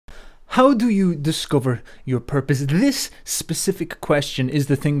How do you discover your purpose? This specific question is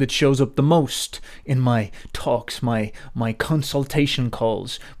the thing that shows up the most in my talks, my consultation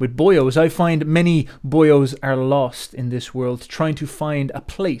calls with boyos. I find many boyos are lost in this world, trying to find a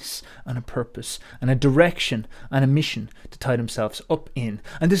place and a purpose and a direction and a mission to tie themselves up in.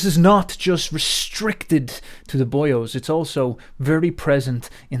 And this is not just restricted to the boyos. It's also very present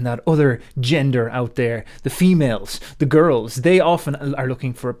in that other gender out there, the females, the girls. They often are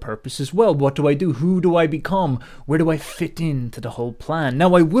looking for a purpose as well. What do I do? Who do I become? Where do I fit into the whole plan?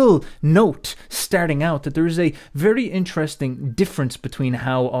 Now, I will note, starting out, that there is a very interesting difference between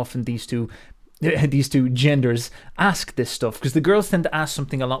how often these two genders ask this stuff, because the girls tend to ask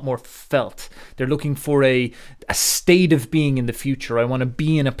something a lot more felt. They're looking for a state of being in the future. I want to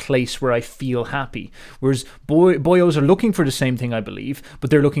be in a place where I feel happy. Whereas boyos are looking for the same thing, I believe,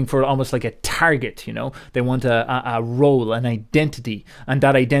 but they're looking for almost like a target, you know? They want a role, an identity, and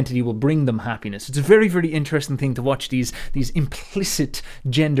that identity will bring them happiness. It's a very, very interesting thing to watch these implicit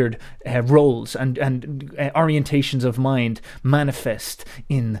gendered roles and orientations of mind manifest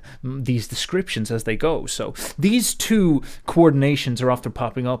in these descriptions as they go. So these two coordinations are often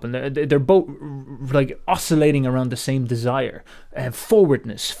popping up, and they're both like oscillating around the same desire: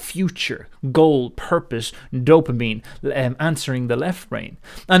 forwardness, future, goal, purpose, dopamine, answering the left brain.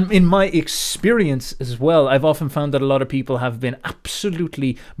 And in my experience as well, I've often found that a lot of people have been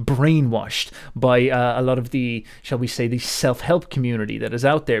absolutely brainwashed by a lot of the, shall we say, the self-help community that is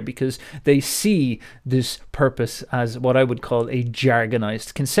out there, because they see this purpose as what I would call a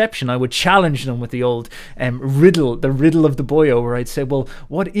jargonized conception. I would challenge them with the old riddle, the riddle of the boyo, where I'd say, well,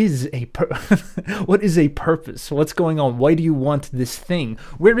 what is a purpose? What's going on? Why do you want this thing?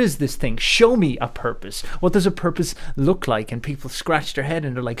 Where is this thing? Show me a purpose. What does a purpose look like? And people scratch their head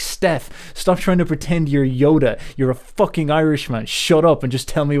and they're like, Steph, stop trying to pretend you're Yoda. You're a fucking Irishman. Shut up and just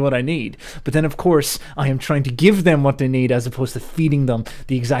tell me what I need. But then, of course, I am trying to give them what they need, as opposed to feeding them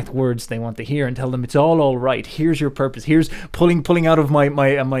the exact words they want to hear, and tell them it's all right. Here's your purpose. Here's pulling out of my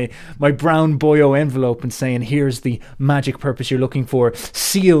brown boyo envelope and saying, here's the magic purpose you're looking for,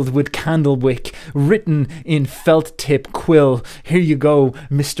 sealed with candle wick, written in felt tip quill. Here you go,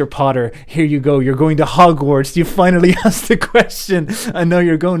 Mr. Potter. Here you go. You're going to Hogwarts. You finally asked the question, and now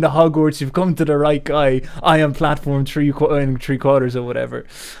you're going to Hogwarts. You've come to the right guy. I am platform 3/4 or whatever.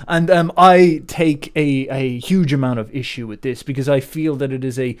 And I take a huge amount of issue with this, because I feel that it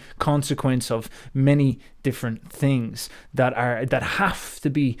is a consequence of many different things that have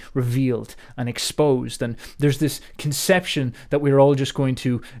to be revealed and exposed. And there's this conception that we're all just going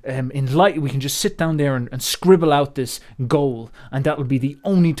to we can just sit down there and scribble out this goal, and that will be the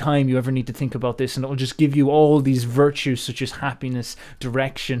only time you ever need to think about this, and it will just give you all these virtues such as happiness,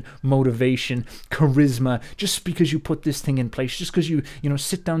 direction, motivation, charisma, just because you put this thing in place, just because you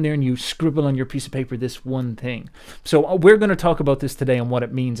sit down there and you scribble on your piece of paper this one thing. So we're going to talk about this today, and what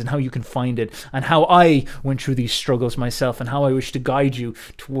it means and how you can find it, and how I went through these struggles myself, and how I wish to guide you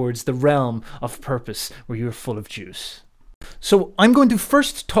towards the realm of purpose where you're full of juice. So I'm going to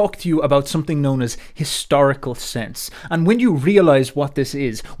first talk to you about something known as historical sense. And when you realize what this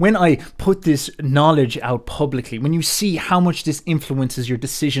is, when I put this knowledge out publicly, when you see how much this influences your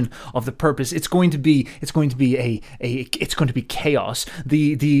decision of the purpose, it's going to be chaos.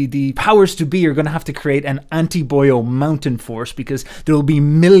 The powers to be are going to have to create an anti-boyo mountain force, because there will be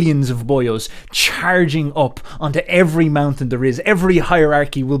millions of boyos charging up onto every mountain there is. Every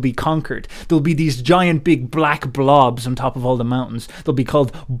hierarchy will be conquered. There'll be these giant big black blobs on top of all the mountains. They'll be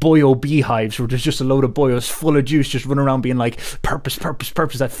called boyo beehives, where there's just a load of boyos full of juice just running around being like, purpose, purpose,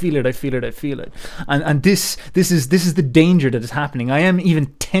 purpose. I feel it, I feel it, I feel it. And this is the danger that is happening. I am even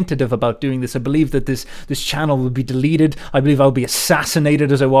tentative about doing this. I believe that this channel will be deleted. I believe I'll be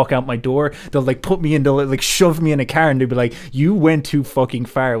assassinated as I walk out my door. They'll they'll shove me in a car, and they'll be like, you went too fucking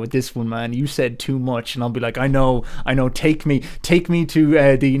far with this one, man. You said too much. And I'll be like, I know. Take me to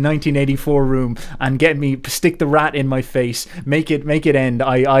the 1984 room and stick the rat in my face. Make it end.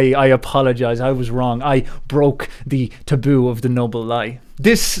 I apologize. I was wrong. I broke the taboo of the noble lie.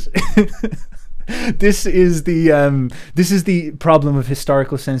 This This is the problem of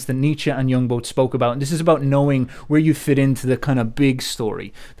historical sense that Nietzsche and Jung both spoke about. And this is about knowing where you fit into the kind of big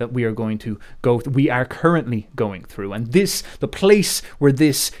story that we are currently going through. And the place where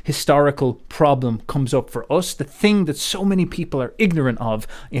this historical problem comes up for us, the thing that so many people are ignorant of,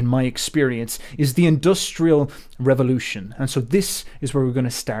 in my experience, is the Industrial Revolution. And so this is where we're going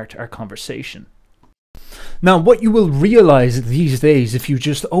to start our conversation. Now, what you will realize these days, if you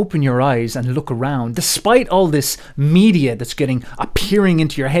just open your eyes and look around, despite all this media that's appearing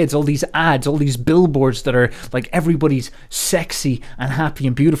into your heads, all these ads, all these billboards that are like everybody's sexy and happy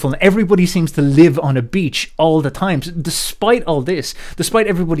and beautiful, and everybody seems to live on a beach all the time. So despite all this, despite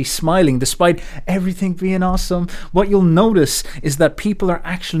everybody smiling, despite everything being awesome, what you'll notice is that people are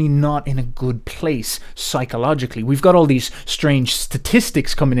actually not in a good place psychologically. We've got all these strange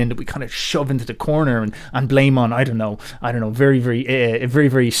statistics coming in that we kind of shove into the corner and blame on, I don't know,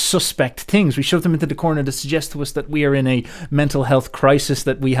 very suspect things. We shove them into the corner to suggest to us that we are in a mental health crisis,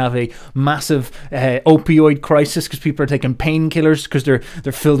 that we have a massive opioid crisis because people are taking painkillers because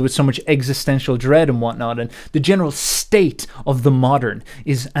they're filled with so much existential dread and whatnot. And the general state of the modern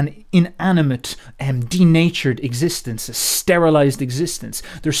is an inanimate, denatured existence, a sterilized existence.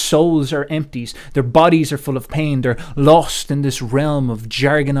 Their souls are empties, their bodies are full of pain, they're lost in this realm of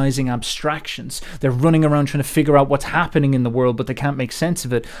jargonizing abstractions. They're running around trying to figure out what's happening in the world, but they can't make sense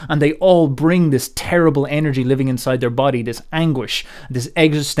of it. And they all bring this terrible energy living inside their body, this anguish, this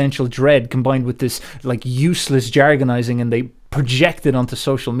existential dread, combined with this like useless jargonizing, and they project it onto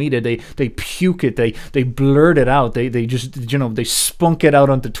social media. They puke it, they blurt it out, they just, they spunk it out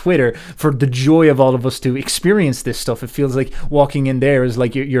onto Twitter for the joy of all of us to experience this stuff. It feels like walking in there is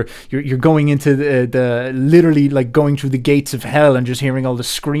like you're going into the literally like going through the gates of hell and just hearing all the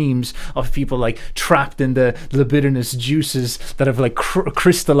screams of people like trapped in the libidinous juices that have like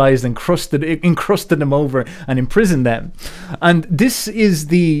crystallized and encrusted them over and imprisoned them. And this is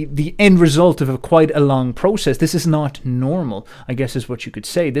the end result of quite a long process. This is not normal, I guess is what you could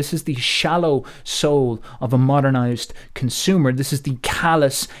say. This is the shallow soul of a modernized consumer. This is the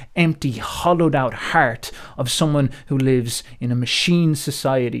callous, empty, hollowed out heart of someone who lives in a machine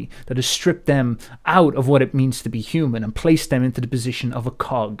society that has stripped them out of what it means to be human and placed them into the position of a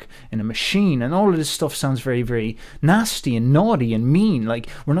cog in a machine. And all of this stuff sounds very, very nasty and naughty and mean. Like,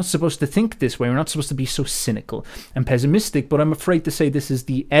 we're not supposed to think this way. We're not supposed to be so cynical and pessimistic. But I'm afraid to say this is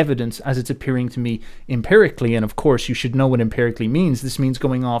the evidence as it's appearing to me empirically. And of course, you should know what empirically means. This means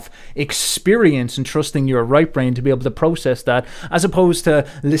going off experience and trusting your right brain to be able to process that, as opposed to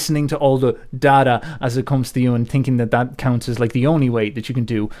listening to all the data as it comes to you and thinking that that counts as like the only way that you can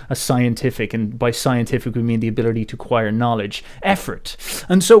do a scientific, and by scientific we mean the ability to acquire knowledge, effort.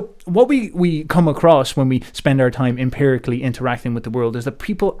 And so what we come across when we spend our time empirically interacting with the world is that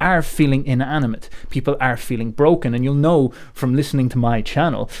people are feeling inanimate, people are feeling broken. And you'll know from listening to my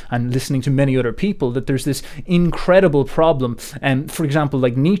channel and listening to many other people that there's this incredible problem. And for example,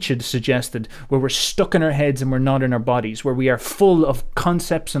 like Nietzsche suggested, where we're stuck in our heads and we're not in our bodies, where we are full of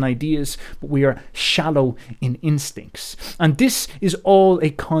concepts and ideas, but we are shallow in instincts. And this is all a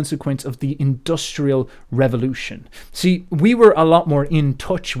consequence of the Industrial Revolution. See, we were a lot more in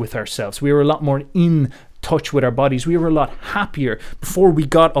touch with ourselves. We were a lot more in touch with our bodies. We were a lot happier before we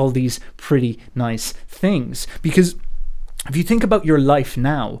got all these pretty nice things. Because if you think about your life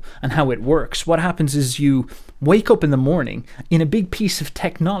now and how it works, what happens is you wake up in the morning in a big piece of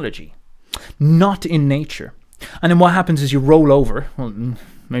technology, not in nature. And then what happens is you roll over, well,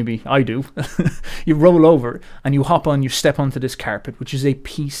 maybe I do, you roll over and you step onto this carpet, which is a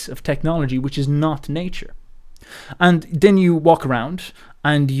piece of technology, which is not nature. And then you walk around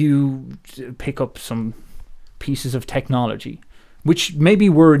and you pick up some pieces of technology, which maybe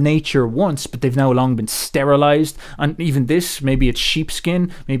were nature once, but they've now long been sterilized. And even this, maybe it's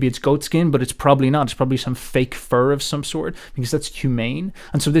sheepskin, maybe it's goat skin, but it's probably not. It's probably some fake fur of some sort, because that's humane.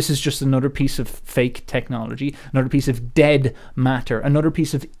 And so this is just another piece of fake technology, another piece of dead matter, another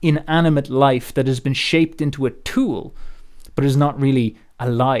piece of inanimate life that has been shaped into a tool, but is not really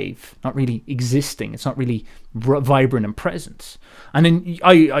alive, not really existing. It's not really vibrant and present. And then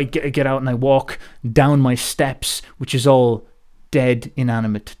I get out and I walk down my steps, which is all dead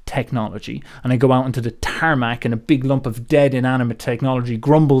inanimate technology, and I go out into the tarmac and a big lump of dead inanimate technology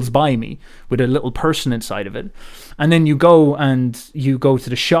grumbles by me with a little person inside of it. And then you go to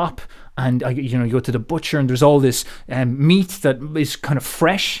the shop and you go to the butcher, and there's all this meat that is kind of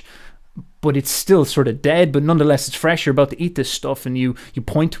fresh, but it's still sort of dead, but nonetheless it's fresh. You're about to eat this stuff and you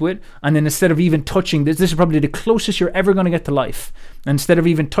point to it, and then instead of even touching this is probably the closest you're ever going to get to life. And instead of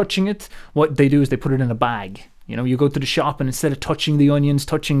even touching it, what they do is they put it in a bag. You go to the shop, and instead of touching the onions,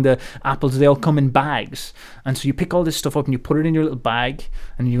 touching the apples, they all come in bags. And so you pick all this stuff up and you put it in your little bag,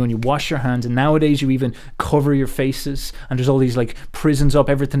 and you go and you wash your hands. And nowadays you even cover your faces, and there's all these like prisons up.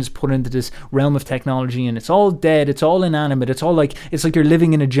 Everything is put into this realm of technology, and it's all dead. It's all inanimate. It's like you're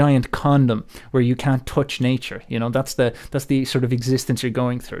living in a giant condom where you can't touch nature. That's the sort of existence you're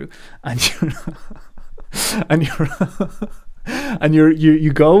going through, and you're And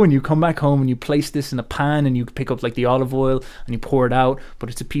you go and you come back home and you place this in a pan and you pick up like the olive oil and you pour it out, but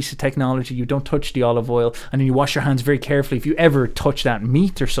it's a piece of technology. You don't touch the olive oil, and then you wash your hands very carefully. If you ever touch that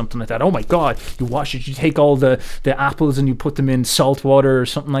meat or something like that, oh my god, you wash it. You take all the apples and you put them in salt water or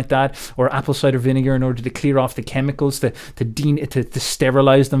something like that, or apple cider vinegar, in order to clear off the chemicals, to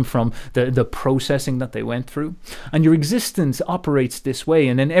sterilize them from the processing that they went through. And your existence operates this way,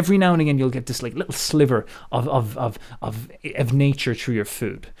 and then every now and again you'll get this like little sliver of nature through your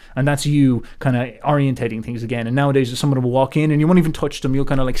food, and that's you kind of orientating things again. And nowadays someone will walk in and you won't even touch them. You'll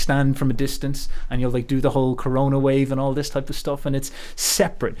kind of like stand from a distance and you'll like do the whole corona wave and all this type of stuff, and it's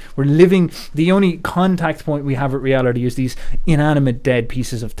separate. We're living, the only contact point we have with reality is these inanimate dead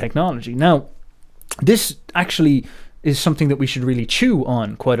pieces of technology. Now this actually is something that we should really chew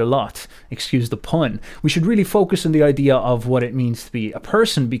on quite a lot, excuse the pun. We should really focus on the idea of what it means to be a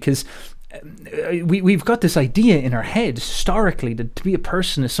person, because we've got this idea in our head historically that to be a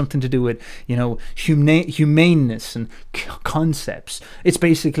person is something to do with, you know, humaneness and concepts. It's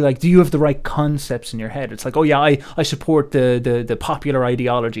basically like, do you have the right concepts in your head? It's like, oh yeah, I support the popular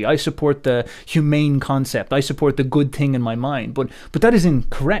ideology, I support the humane concept, I support the good thing in my mind. But that is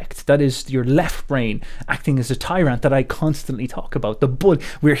incorrect. That is your left brain acting as a tyrant that I constantly talk about.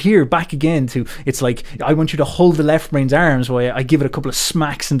 We're here back again to, it's like, I want you to hold the left brain's arms while I give it a couple of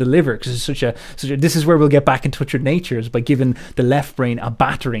smacks in the liver, because this is where we'll get back in touch with nature, is by giving the left brain a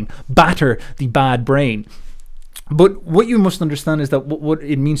batter the bad brain. But what you must understand is that what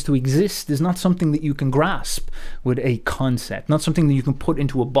it means to exist is not something that you can grasp with a concept, not something that you can put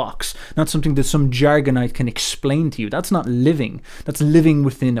into a box, not something that some jargonite can explain to you. That's not living. That's living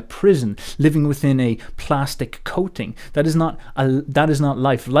within a prison, living within a plastic coating. That is not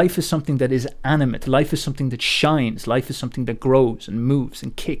life. Life is something that is animate. Life is something that shines. Life is something that grows and moves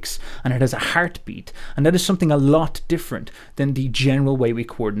and kicks, and it has a heartbeat. And that is something a lot different than the general way we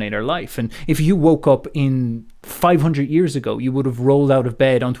coordinate our life. And if you woke up in 500 years ago, you would have rolled out of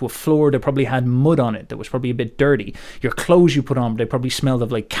bed onto a floor that probably had mud on it, that was probably a bit dirty. Your clothes you put on, they probably smelled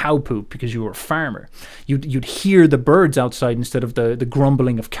of like cow poop because you were a farmer. You'd hear the birds outside instead of the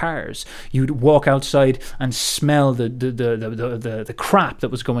grumbling of cars. You'd walk outside and smell the crap that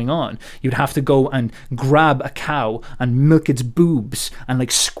was going on. You'd have to go and grab a cow and milk its boobs and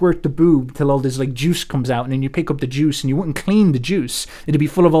like squirt the boob till all this like juice comes out, and then you pick up the juice and you wouldn't clean the juice. It'd be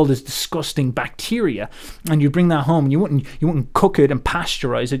full of all this disgusting bacteria, and you bring that home and you wouldn't cook it and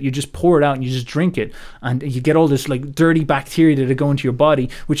pasteurize it. You just pour it out and you just drink it, and you get all this like dirty bacteria that go into your body,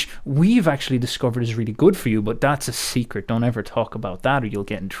 which we've actually discovered is really good for you, but that's a secret. Don't ever talk about that or you'll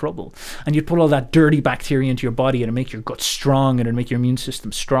get in trouble. And you put all that dirty bacteria into your body and it'd make your gut strong and it'd make your immune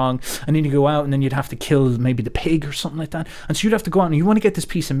system strong, and then you go out and then you'd have to kill maybe the pig or something like that. And so you'd have to go out and you want to get this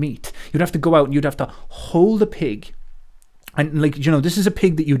piece of meat, you'd have to go out and you'd have to hold a pig. And like, you know, this is a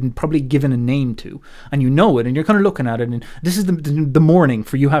pig that you'd probably given a name to, and you know it, and you're kind of looking at it, and this is the morning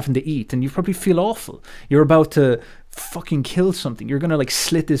for you having to eat, and you probably feel awful. You're about to fucking kill something. You're gonna like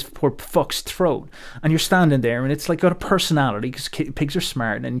slit this poor fuck's throat, and you're standing there, and it's like got a personality because pigs are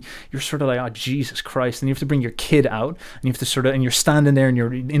smart, and you're sort of like, oh Jesus Christ, and you have to bring your kid out, and you have to sort of, and you're standing there and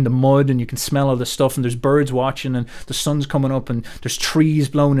you're in the mud and you can smell all the stuff, and there's birds watching and the sun's coming up and there's trees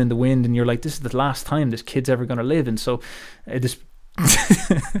blowing in the wind, and you're like, this is the last time this kid's ever gonna live. And so this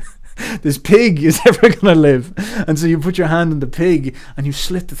pig is ever gonna live, and so you put your hand on the pig and you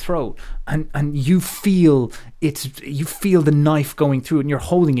slit the throat, and you feel the knife going through it, and you're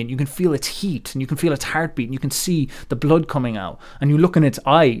holding it. You can feel its heat and you can feel its heartbeat and you can see the blood coming out, and you look in its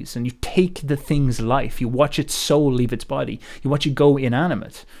eyes and you take the thing's life. You watch its soul leave its body. You watch it go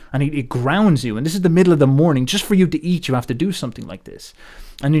inanimate, and it grounds you. And this is the middle of the morning. Just for you to eat, you have to do something like this.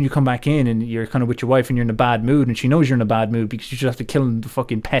 And then you come back in and you're kind of with your wife and you're in a bad mood, and she knows you're in a bad mood because you just have to kill the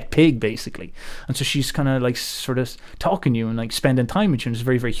fucking pet pig basically. And so she's kind of like sort of talking to you and like spending time with you, and it's a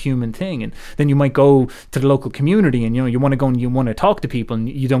very, very human thing. And then you might go to the local community and, you know, you want to go and you want to talk to people, and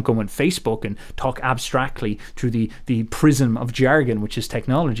you don't go on Facebook and talk abstractly through the prism of jargon, which is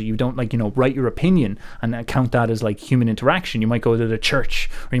technology. You don't like, you know, write your opinion and count that as like human interaction. You might go to the church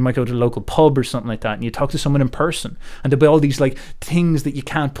or you might go to the local pub or something like that, and you talk to someone in person, and there'll be all these like things that you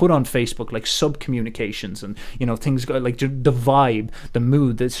can't put on Facebook, like sub-communications, and, you know, things like the vibe, the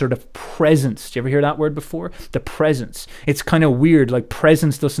mood, the sort of presence. Did you ever hear that word before? The presence. It's kind of weird. Like,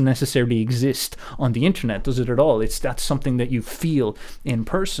 presence doesn't necessarily exist on the internet, does it at all? That's something that you feel in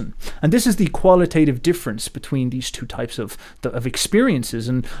person. And this is the qualitative difference between these two types of experiences,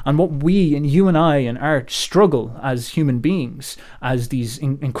 and what we and you and I and our struggle as human beings, as these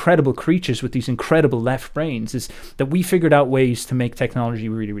incredible creatures with these incredible left brains, is that we figured out ways to make technology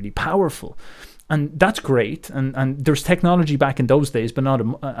really, really powerful. And that's great. And there's technology back in those days, but not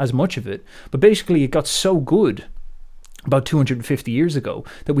as much of it. But basically, it got so good about 250 years ago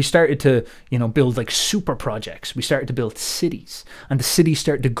that we started to, build like super projects. We started to build cities, and the cities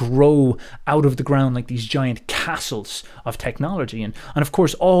started to grow out of the ground like these giant castles of technology. And of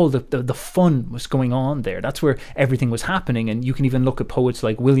course, all the fun was going on there. That's where everything was happening. And you can even look at poets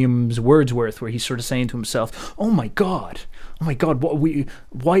like Williams Wordsworth, where he's sort of saying to himself, oh my God,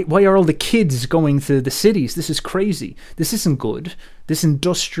 why are all the kids going to the cities? This is crazy. This isn't good. This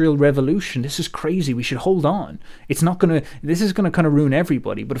industrial revolution, this is crazy. We should hold on. This is gonna kind of ruin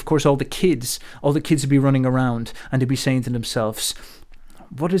everybody. But of course, all the kids would be running around and they'd be saying to themselves,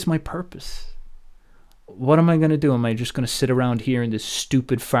 what is my purpose? What am I going to do? Am I just going to sit around here in this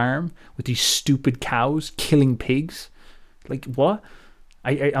stupid farm with these stupid cows killing pigs? Like, what?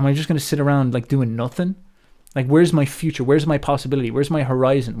 Am I just going to sit around like doing nothing? Like, where's my future? Where's my possibility? Where's my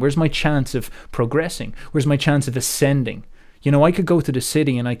horizon? Where's my chance of progressing? Where's my chance of ascending? I could go to the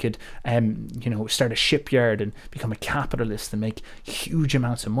city and I could, start a shipyard and become a capitalist and make huge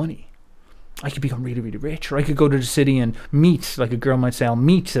amounts of money. I could become really, really rich. Or I could go to the city and meet, like a girl might say, I'll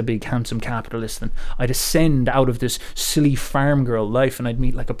meet a big, handsome capitalist, and I'd ascend out of this silly farm girl life, and I'd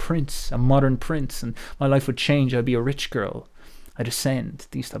meet like a prince, a modern prince, and my life would change. I'd be a rich girl. I'd ascend,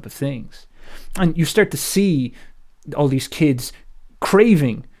 these type of things. And you start to see all these kids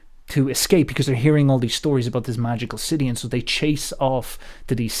craving to escape because they're hearing all these stories about this magical city, and so they chase off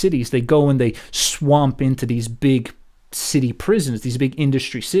to these cities. They go and they swamp into these big city prisons, these big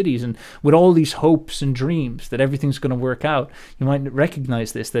industry cities, and with all these hopes and dreams that everything's going to work out. You might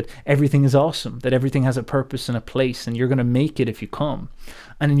recognize this, that everything is awesome, that everything has a purpose and a place, and you're going to make it if you come.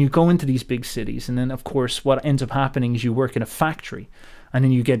 And then you go into these big cities, and then of course what ends up happening is you work in a factory. And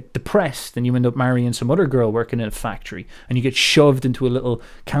then you get depressed and you end up marrying some other girl working in a factory, and you get shoved into a little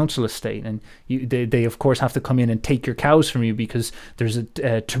council estate, and they of course have to come in and take your cows from you because there's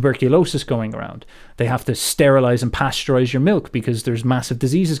a tuberculosis going around. They have to sterilize and pasteurize your milk because there's massive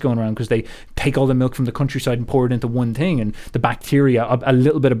diseases going around, because they take all the milk from the countryside and pour it into one thing, and the bacteria, a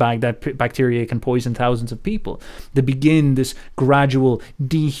little bit of that bacteria can poison thousands of people. They begin this gradual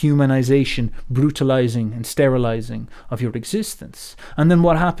dehumanization, brutalizing and sterilizing of your existence. And then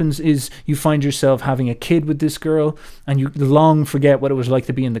what happens is you find yourself having a kid with this girl, and you long forget what it was like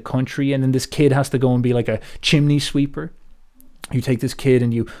to be in the country, and then this kid has to go and be like a chimney sweeper. You take this kid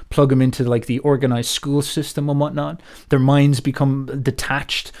and you plug them into like the organized school system and whatnot. Their minds become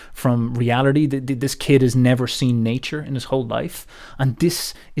detached from reality. This kid has never seen nature in his whole life. And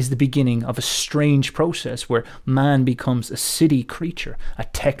this is the beginning of a strange process where man becomes a city creature, a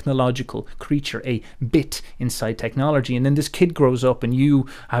technological creature, a bit inside technology. And then this kid grows up and you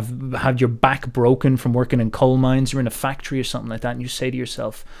have had your back broken from working in coal mines. You're in a factory or something like that. And you say to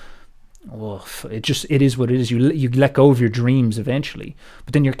yourself, well, it is what it is. You let go of your dreams eventually.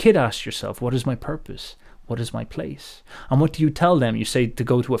 But then your kid asks yourself, what is my purpose? What is my place? And what do you tell them? You say to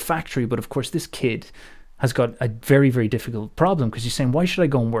go to a factory, but of course this kid has got a very, very difficult problem, because he's saying, why should I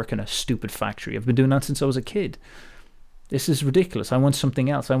go and work in a stupid factory? I've been doing that since I was a kid. This is ridiculous. I want something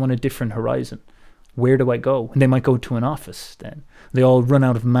else. I want a different horizon. Where do I go? And they might go to an office then. They all run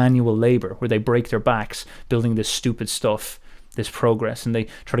out of manual labor where they break their backs building this stupid stuff, this progress, and they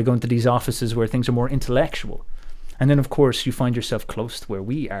try to go into these offices where things are more intellectual. And then of course you find yourself close to where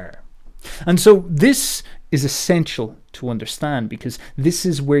we are. And so this is essential to understand, because this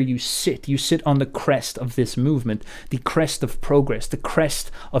is where you sit. You sit on the crest of this movement, the crest of progress, the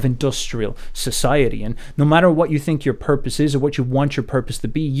crest of industrial society. And no matter what you think your purpose is or what you want your purpose to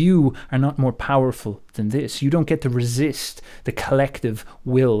be, you are not more powerful than this. You don't get to resist the collective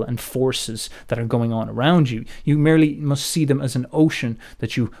will and forces that are going on around you. You merely must see them as an ocean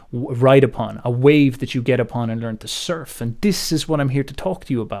that you ride upon, a wave that you get upon and learn to surf. And this is what I'm here to talk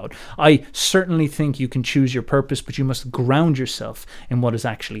to you about. I certainly think you can choose your purpose, but you must ground yourself in what is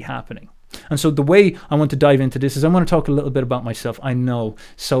actually happening. And so the way I want to dive into this is I want to talk a little bit about myself. I know,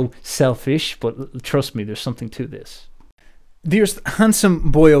 so selfish, but trust me, there's something to this. Dear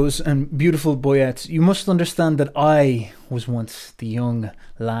handsome boyos and beautiful boyettes, you must understand that I was once the young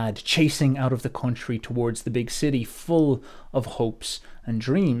lad chasing out of the country towards the big city, full of hopes and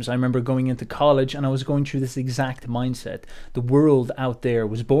dreams. I remember going into college and I was going through this exact mindset. The world out there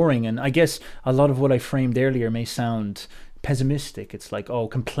was boring, and I guess a lot of what I framed earlier may sound pessimistic. It's like, oh,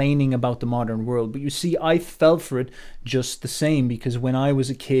 complaining about the modern world. But you see, I fell for it just the same, because when I was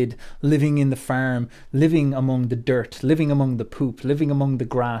a kid, living in the farm, living among the dirt, living among the poop, living among the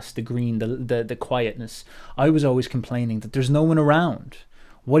grass, the green, the quietness, I was always complaining that there's no one around.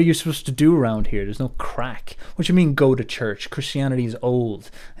 What are you supposed to do around here? There's no crack. What do you mean go to church? Christianity is old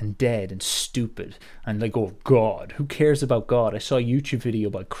and dead and stupid. And like, oh God, who cares about God? I saw a YouTube video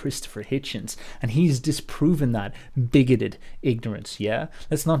about Christopher Hitchens and he's disproven that bigoted ignorance. Yeah,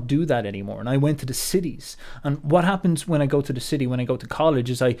 let's not do that anymore. And I went to the cities. And what happens when I go to the city, when I go to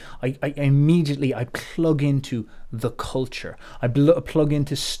college, is I immediately plug into the culture. I plug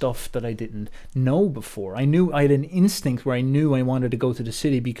into stuff that I didn't know before. I had an instinct where I knew I wanted to go to the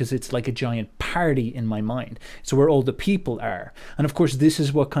city because it's like a giant party in my mind. So where all the people are. And of course, this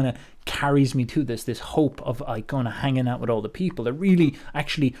is what kind of carries me to this hope of like kind of hanging out with all the people. It really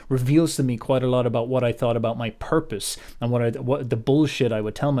actually reveals to me quite a lot about what I thought about my purpose and what the bullshit I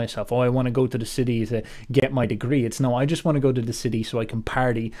would tell myself. Oh, I want to go to the city to get my degree. It's no, I just want to go to the city so I can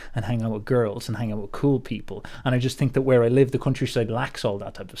party and hang out with girls and hang out with cool people. And I just think that where I live, the countryside lacks all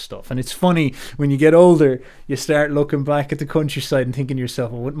that type of stuff. And it's funny, when you get older, you start looking back at the countryside and thinking to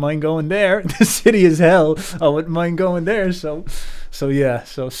yourself, I wouldn't mind going there. The city is hell. I wouldn't mind going there. So yeah,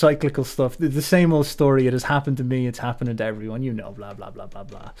 so cyclical stuff. The same old story. It has happened to me. It's happening to everyone. You know, blah, blah, blah, blah,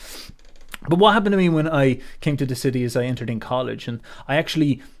 blah. But what happened to me when I came to the city is I entered in college, and I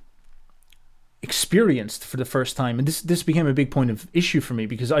actually experienced for the first time, and this became a big point of issue for me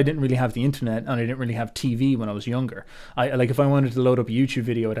because I didn't really have the internet and I didn't really have TV when I was younger. I like, if I wanted to load up a YouTube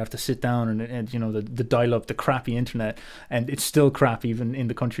video, I'd have to sit down and you know, the dial up the crappy internet, and it's still crap even in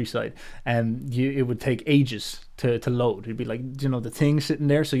the countryside, and it would take ages to load. It'd be like, you know, the thing sitting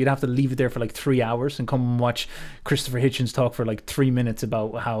there, so you'd have to leave it there for like 3 hours and come and watch Christopher Hitchens talk for like 3 minutes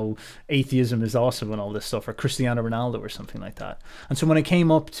about how atheism is awesome and all this stuff, or Cristiano Ronaldo or something like that. And so when I came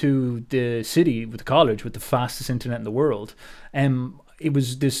up to the city with the college with the fastest internet in the world, it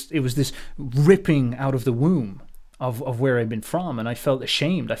was this ripping out of the womb of where I'd been from, and I felt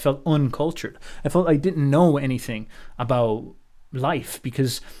ashamed. I felt uncultured. I felt I didn't know anything about life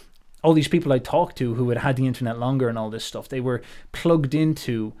because all these people I talked to who had the internet longer and all this stuff, they were plugged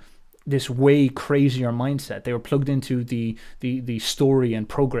into this way crazier mindset. They were plugged into the story and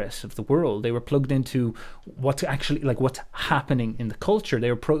progress of the world. They were plugged into what's actually like what's happening in the culture.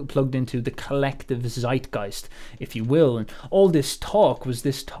 They were plugged into the collective zeitgeist, if you will. And all this talk was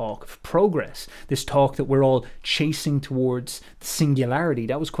this talk of progress, this talk that we're all chasing towards singularity.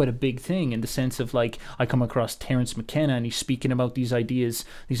 That was quite a big thing in the sense of, like, I come across Terence McKenna and he's speaking about these ideas,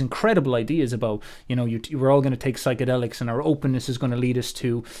 these incredible ideas about, you know, we're all going to take psychedelics and our openness is going to lead us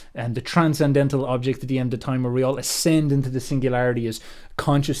to the transcendental object at the end of time, where we all ascend into the singularity as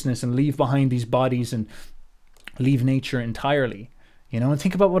consciousness and leave behind these bodies and leave nature entirely. You know, and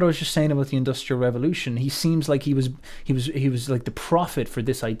think about what I was just saying about the Industrial Revolution. He seems like he was like the prophet for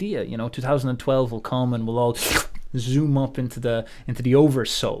this idea. You know, 2012 will come and we'll all zoom up into the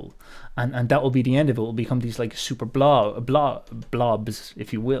oversoul, and that will be the end of it. It will become these like super blobs,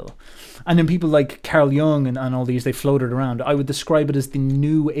 if you will. And then people like Carl Jung and all these, they floated around. I would describe it as the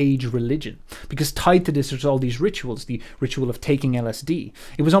New Age religion, because tied to this there's all these rituals. The ritual of taking LSD.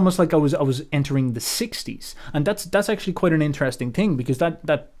 It was almost like I was entering the 60s, and that's actually quite an interesting thing, because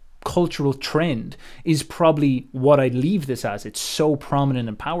that cultural trend is probably what I'd leave this as. It's so prominent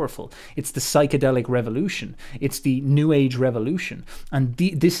and powerful. It's the psychedelic revolution. It's the New Age revolution, and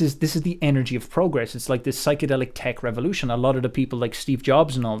this is the energy of progress. It's like this psychedelic tech revolution. A lot of the people like Steve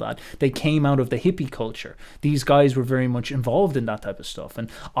Jobs and all that, they came out of the hippie culture. These guys were very much involved in that type of stuff,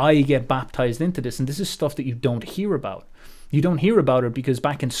 and I get baptized into this, and this is stuff that you don't hear about. You don't hear about it because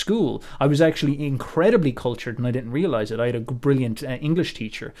back in school, I was actually incredibly cultured and I didn't realize it. I had a brilliant English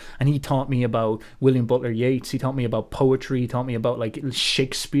teacher, and he taught me about William Butler Yeats. He taught me about poetry. He taught me about like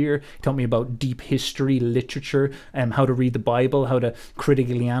Shakespeare. He taught me about deep history, literature, how to read the Bible, how to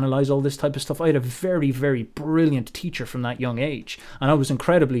critically analyze all this type of stuff. I had a very, very brilliant teacher from that young age, and I was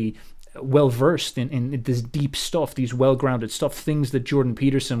incredibly well versed in this deep stuff, these well-grounded stuff, things that Jordan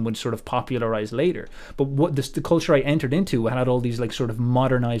Peterson would sort of popularize later. But what the culture I entered into had all these like sort of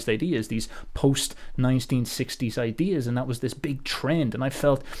modernized ideas, these post 1960s ideas, and that was this big trend, and I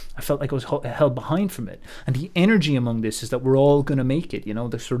felt like I was held behind from it. And the energy among this is that we're all going to make it, you know,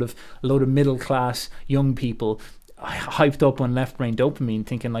 the sort of load of middle class young people hyped up on left brain dopamine,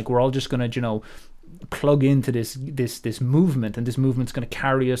 thinking like we're all just going to, you know, plug into this movement, and this movement's going to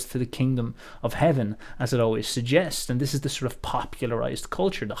carry us to the kingdom of heaven, as it always suggests. And this is the sort of popularized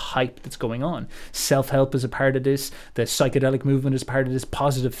culture, the hype that's going on. Self-help is a part of this. The psychedelic movement is part of this.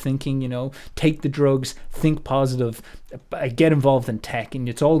 Positive thinking, you know, take the drugs, think positive, get involved in tech, and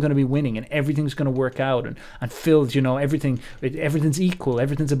it's all going to be winning, and everything's going to work out, and filled, you know, everything's equal,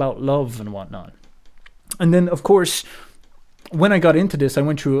 everything's about love and whatnot. And then of course when I got into this, I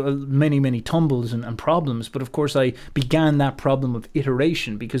went through many tumbles and problems. But of course, I began that problem of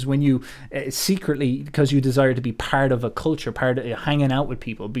iteration, because when you secretly, because you desire to be part of a culture, part of hanging out with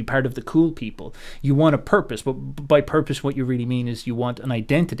people, be part of the cool people, you want a purpose. But by purpose, what you really mean is you want an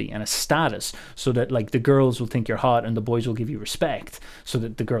identity and a status, so that like the girls will think you're hot and the boys will give you respect, so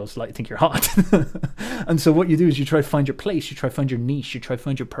that the girls like think you're hot. And so what you do is you try to find your place, you try to find your niche, you try to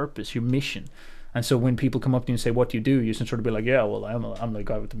find your purpose, your mission. And so when people come up to you and say, what do? You can sort of be like, yeah, well, I'm the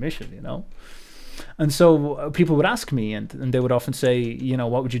guy with the mission, you know? And so people would ask me, and they would often say, you know,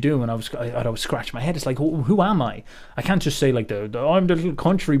 what would you do? And I'd always scratch my head. It's like, who am I? I can't just say like, I'm the little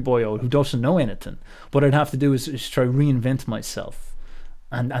country boy who doesn't know anything. What I'd have to do is try to reinvent myself.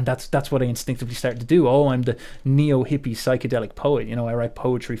 And that's what I instinctively started to do. Oh, I'm the neo-hippie psychedelic poet. You know, I write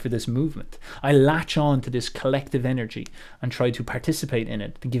poetry for this movement. I latch on to this collective energy and try to participate in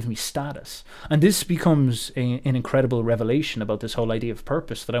it to give me status. And this becomes an incredible revelation about this whole idea of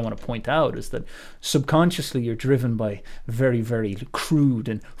purpose that I want to point out, is that subconsciously you're driven by very, very crude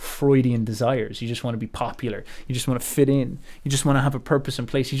and Freudian desires. You just want to be popular. You just want to fit in. You just want to have a purpose in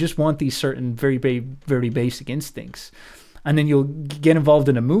place. You just want these certain very, very, very basic instincts. And then you'll get involved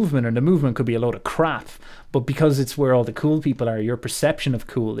in a movement, and the movement could be a load of crap, but because it's where all the cool people are, your perception of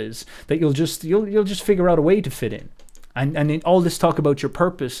cool is that you'll just figure out a way to fit in. And in all this talk about your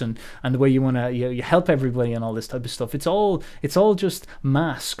purpose and the way you want to you help everybody and all this type of stuff, it's all just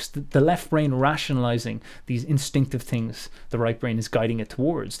masks. The left brain rationalizing these instinctive things, the right brain is guiding it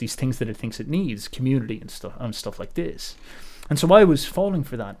towards these things that it thinks it needs, community and stuff like this. And so I was falling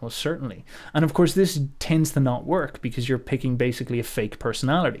for that, most certainly. And of course, this tends to not work, because you're picking basically a fake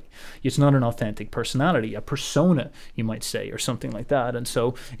personality. It's not an authentic personality, a persona, you might say, or something like that. And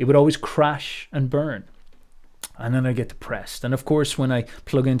so it would always crash and burn. And then I get depressed. And of course, when I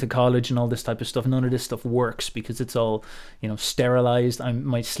plug into college and all this type of stuff, none of this stuff works, because it's all, you know, sterilized.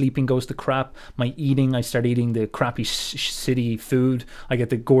 My sleeping goes to crap. My eating, I start eating the crappy city food. I get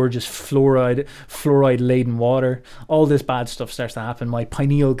the gorgeous fluoride-laden water. All this bad stuff starts to happen. My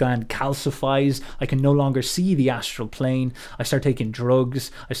pineal gland calcifies. I can no longer see the astral plane. I start taking drugs.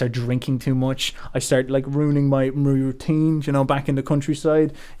 I start drinking too much. I start like ruining my routine. You know, back in the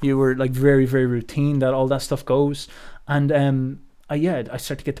countryside, you were like very, very routine, that all that stuff goes. And I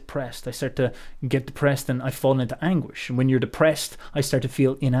start to get depressed. I start to get depressed and I fall into anguish. And when you're depressed, I start to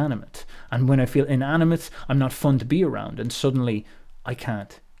feel inanimate. And when I feel inanimate, I'm not fun to be around. And suddenly I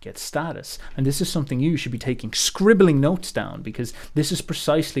can't get status. And this is something you should be taking, scribbling notes down, because this is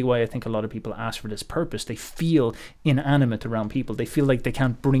precisely why I think a lot of people ask for this purpose. They feel inanimate around people. They feel like they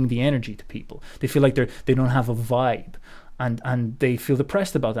can't bring the energy to people. They feel like they don't have a vibe. And they feel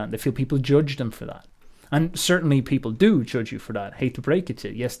depressed about that. And they feel people judge them for that. And certainly people do judge you for that. Hate to break it to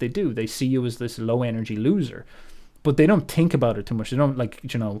you. Yes, they do. They see you as this low energy loser. But they don't think about it too much. They don't, like,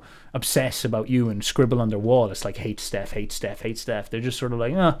 you know, obsess about you and scribble on their wall. It's like, hate Steph, hate Steph, hate Steph. They're just sort of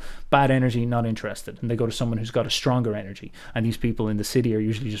like, bad energy, not interested. And they go to someone who's got a stronger energy. And these people in the city are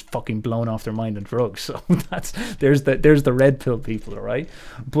usually just fucking blown off their mind on drugs. So there's the red pill people, all right?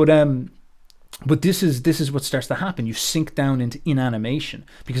 But this is what starts to happen. You sink down into inanimation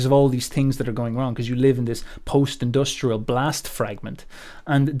because of all these things that are going wrong, because you live in this post-industrial blast fragment.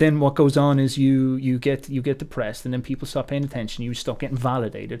 And then what goes on is you get depressed, and then people stop paying attention, you stop getting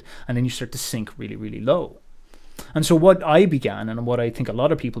validated, and then you start to sink really, really low. And so what I began, and what I think a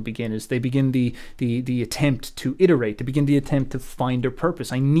lot of people begin, is they begin the attempt to iterate. They begin the attempt to find their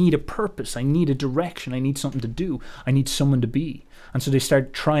purpose. I need a purpose. I need a direction. I need something to do. I need someone to be. And so they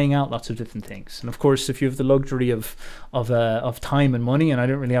start trying out lots of different things. And of course, if you have the luxury of time and money, and I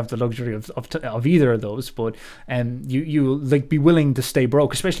don't really have the luxury of either of those, but you'll like be willing to stay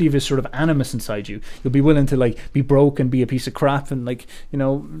broke, especially if there's sort of animus inside you. You'll be willing to like be broke and be a piece of crap and like, you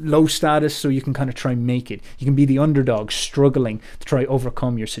know, low status, so you can kind of try and make it. You can be the underdog struggling to try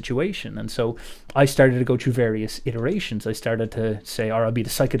overcome your situation. And so I started to go through various iterations. I started to say, all right, I'll be the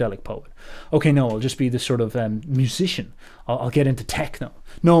psychedelic poet. Okay, no, I'll just be the sort of musician. I'll get into techno.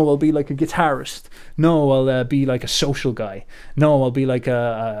 No, I'll be like a guitarist. No, I'll be like a social guy. No, I'll be like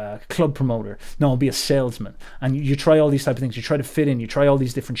a club promoter. No, I'll be a salesman. And you try all these type of things. You try to fit in. You try all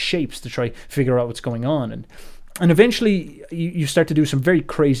these different shapes to try figure out what's going on. And eventually you start to do some very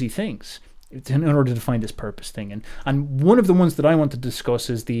crazy things in order to find this purpose thing. And one of the ones that I want to discuss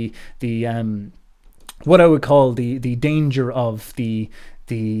is the what I would call the danger of the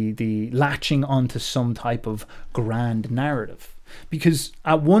latching onto some type of grand narrative. Because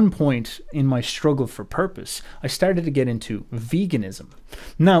at one point in my struggle for purpose, I started to get into veganism.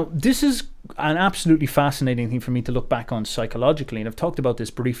 Now, this is an absolutely fascinating thing for me to look back on psychologically, and I've talked about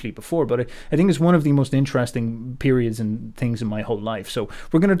this briefly before, but I think it's one of the most interesting periods and things in my whole life. So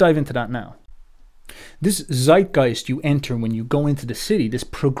we're going to dive into that now. This zeitgeist you enter when you go into the city, this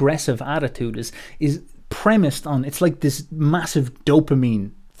progressive attitude is premised on, it's like this massive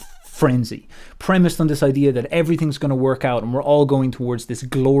dopamine frenzy, premised on this idea that everything's going to work out and we're all going towards this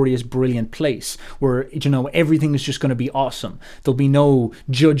glorious, brilliant place where, you know, everything is just going to be awesome. There'll be no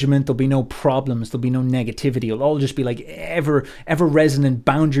judgment, there'll be no problems, there'll be no negativity. It'll all just be like ever resonant,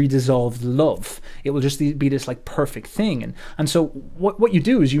 boundary dissolved love. It will just be this like perfect thing. And so what you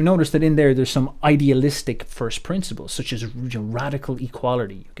do is you notice that in there's some idealistic first principles, such as, you know, radical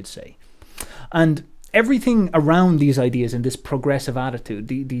equality, you could say. And everything around these ideas and this progressive attitude,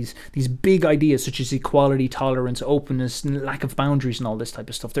 these big ideas such as equality, tolerance, openness, and lack of boundaries and all this type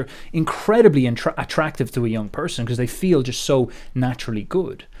of stuff, they're incredibly attractive to a young person because they feel just so naturally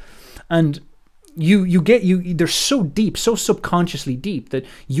good. And they're so deep, so subconsciously deep that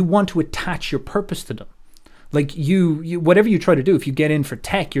you want to attach your purpose to them. Like you whatever you try to do, if you get in for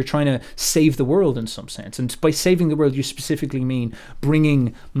tech, you're trying to save the world in some sense. And by saving the world, you specifically mean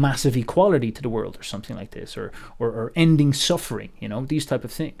bringing massive equality to the world or something like this, or ending suffering, you know, these type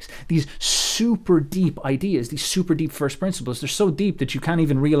of things. These super deep ideas, these super deep first principles, they're so deep that you can't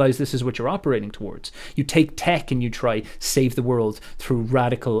even realize this is what you're operating towards. You take tech and you try save the world through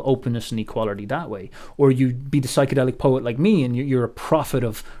radical openness and equality that way. Or you be the psychedelic poet like me and you're a prophet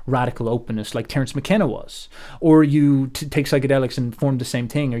of radical openness like Terence McKenna was. Or you take psychedelics and form the same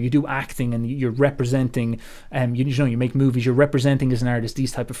thing, or you do acting and you're representing, you make movies, you're representing as an artist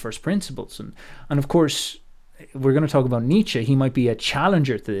these type of first principles. And of course, we're going to talk about Nietzsche. He might be a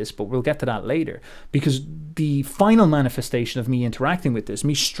challenger to this, but we'll get to that later. Because the final manifestation of me interacting with this,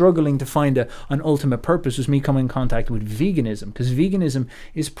 me struggling to find an ultimate purpose, was me coming in contact with veganism. Because veganism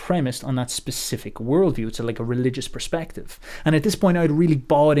is premised on that specific worldview. It's like a religious perspective. And at this point, I'd really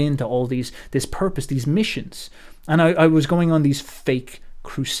bought into all this purpose, these missions. And I was going on these fake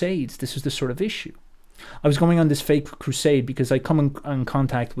crusades. This was the sort of issue. I was going on this fake crusade because I come in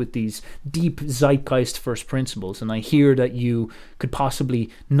contact with these deep zeitgeist first principles, and I hear that you could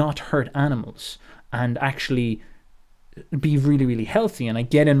possibly not hurt animals and actually be really, really healthy. And I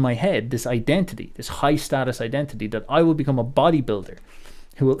get in my head this identity, this high status identity, that I will become a bodybuilder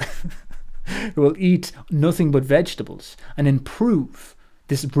who will who will eat nothing but vegetables and improve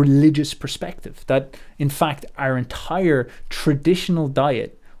this religious perspective that, in fact, our entire traditional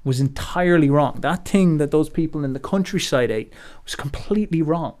diet was entirely wrong. That thing that those people in the countryside ate was completely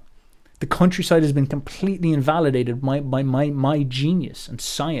wrong. The countryside has been completely invalidated by my genius and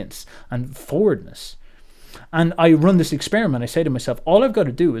science and forwardness. And I run this experiment. I say to myself, all I've got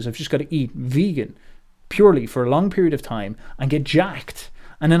to do is I've just got to eat vegan purely for a long period of time and get jacked.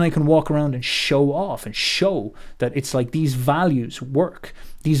 And then I can walk around and show off and show that it's like these values work.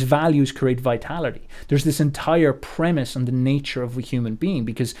 These values create vitality. There's this entire premise on the nature of a human being,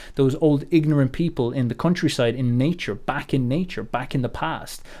 because those old ignorant people in the countryside, in nature, back in the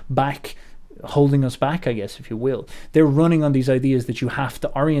past, back holding us back, I guess, if you will, they're running on these ideas that you have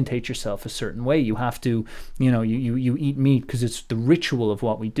to orientate yourself a certain way. You have to, you eat meat because it's the ritual of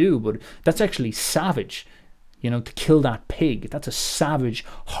what we do, but that's actually savage. To kill that pig, that's a savage,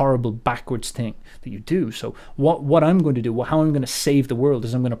 horrible, backwards thing that you do. So what I'm going to do, how I'm going to save the world,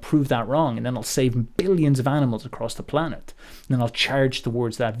 is I'm going to prove that wrong, and then I'll save billions of animals across the planet. And then I'll charge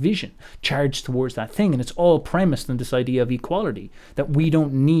towards that vision, charge towards that thing. And it's all premised on this idea of equality, that we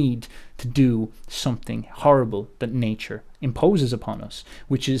don't need to do something horrible that nature imposes upon us,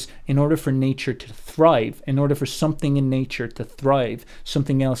 which is, in order for nature to thrive, in order for something in nature to thrive,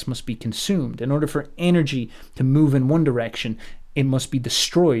 something else must be consumed. In order for energy to move in one direction, it must be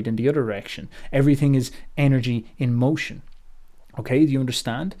destroyed in the other direction. Everything is energy in motion. Okay, do you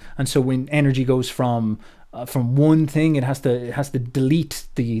understand? And so when energy goes from one thing, it has to delete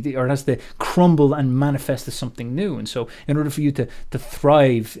or it has to crumble and manifest as something new. And so in order for you to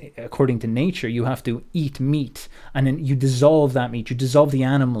thrive according to nature, you have to eat meat, and then you dissolve that meat, you dissolve the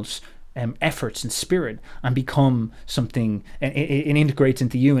animal's efforts and spirit, and become something, and it integrates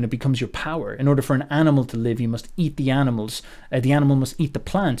into you, and it becomes your power. In order for an animal to live, you must eat the animals, the animal must eat the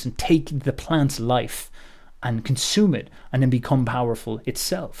plants and take the plant's life and consume it, and then become powerful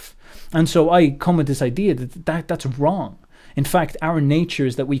itself. And so I come with this idea that's wrong. In fact, our nature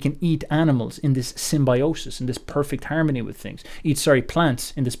is that we can eat animals in this symbiosis, in this perfect harmony with things.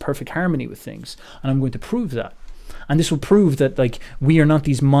 Plants in this perfect harmony with things. And I'm going to prove that. And this will prove that like we are not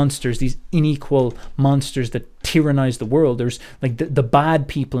these monsters, these unequal monsters that tyrannize the world. There's like the bad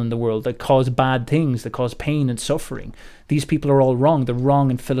people in the world that cause bad things, that cause pain and suffering. These people are all wrong. They're wrong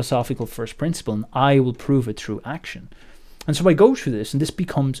in philosophical first principle, and I will prove it through action. And so I go through this, and this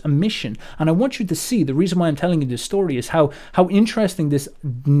becomes a mission. And I want you to see, the reason why I'm telling you this story is how interesting this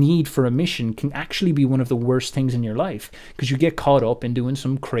need for a mission can actually be one of the worst things in your life, because you get caught up in doing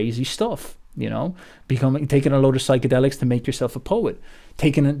some crazy stuff, you know, taking a load of psychedelics to make yourself a poet,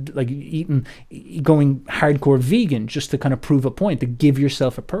 going hardcore vegan just to kind of prove a point, to give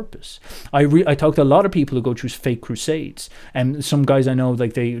yourself a purpose. I talk to a lot of people who go through fake crusades, and some guys I know,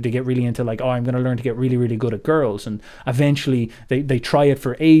 like they get really into like, oh, I'm going to learn to get really, really good at girls, and eventually they try it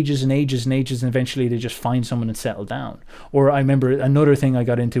for ages and ages and ages, and eventually they just find someone and settle down. Or I remember another thing I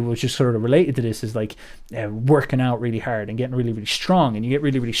got into, which is sort of related to this, is like working out really hard and getting really, really strong. And you get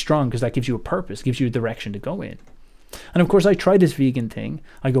really, really strong because that gives you a purpose, gives you a direction to go in. And of course, I tried this vegan thing.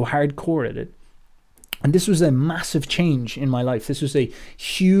 I go hardcore at it. And this was a massive change in my life. This was a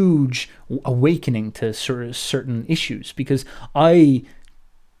huge awakening to certain issues, because I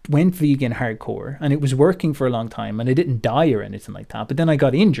went vegan hardcore and it was working for a long time and I didn't die or anything like that. But then I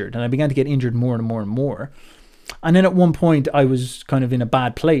got injured, and I began to get injured more and more and more. And then at one point I was kind of in a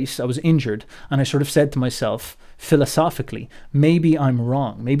bad place. I was injured, and I sort of said to myself, philosophically, maybe I'm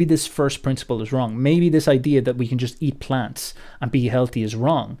wrong. Maybe this first principle is wrong. Maybe this idea that we can just eat plants and be healthy is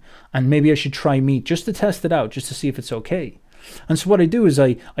wrong. And maybe I should try meat just to test it out, just to see if it's okay. And so what I do is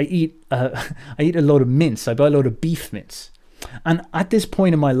I eat I eat a load of mince. I buy a load of beef mince. And at this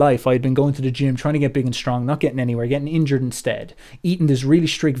point in my life, I had been going to the gym, trying to get big and strong, not getting anywhere, getting injured instead, eating this really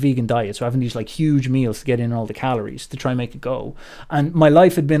strict vegan diet, so having these like huge meals to get in all the calories to try and make it go. And my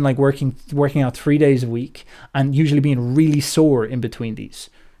life had been like working out 3 days a week, and usually being really sore in between these.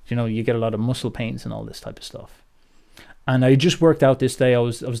 You know, you get a lot of muscle pains and all this type of stuff. And I just worked out this day. I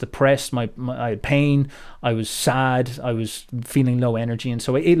was depressed. I had pain. I was sad. I was feeling low energy, and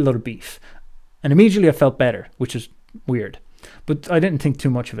so I ate a lot of beef. And immediately I felt better, which is weird. But I didn't think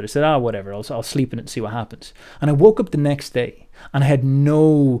too much of it. I said, whatever, I'll sleep in it and see what happens. And I woke up the next day and I had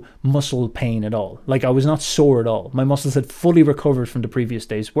no muscle pain at all. Like, I was not sore at all. My muscles had fully recovered from the previous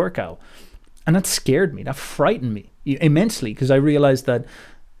day's workout. And that scared me. That frightened me immensely, because I realized that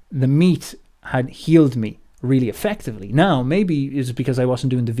the meat had healed me really effectively. Now, maybe it's because I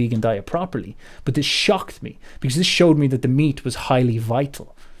wasn't doing the vegan diet properly, but this shocked me, because this showed me that the meat was highly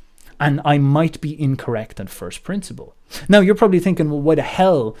vital. And I might be incorrect on first principle. Now, you're probably thinking, well, what the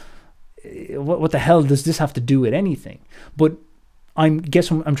hell does this have to do with anything? But I'm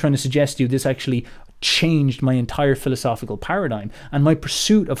trying to suggest to you, this actually changed my entire philosophical paradigm, and my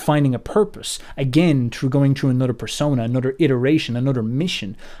pursuit of finding a purpose, again, through going through another persona, another iteration, another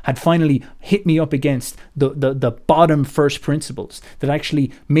mission, had finally hit me up against the bottom first principles that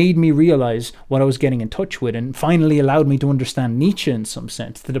actually made me realize what I was getting in touch with, and finally allowed me to understand Nietzsche in some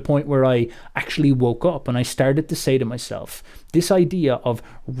sense, to the point where I actually woke up and I started to say to myself, this idea of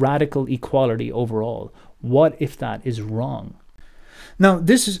radical equality overall, what if that is wrong? Now,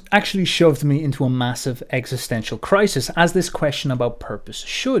 this has actually shoved me into a massive existential crisis, as this question about purpose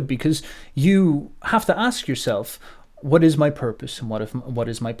should, because you have to ask yourself, what is my purpose and what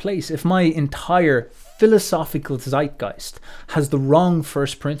is my place? If my entire philosophical zeitgeist has the wrong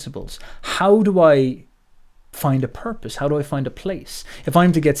first principles, how do I find a purpose? How do I find a place? If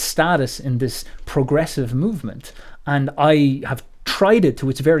I'm to get status in this progressive movement, and I have tried it to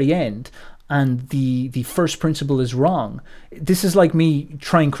its very end, and the first principle is wrong. This is like me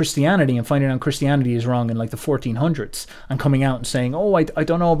trying Christianity and finding out Christianity is wrong in like the 1400s, and coming out and saying, oh, I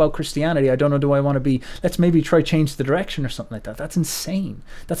don't know about Christianity. I don't know, do I want to be, let's maybe try change the direction or something like that. That's insane.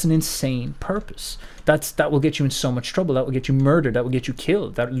 That's an insane purpose. That will get you in so much trouble. That will get you murdered. That will get you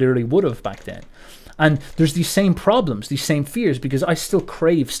killed. That literally would have back then. And there's these same problems, these same fears, because I still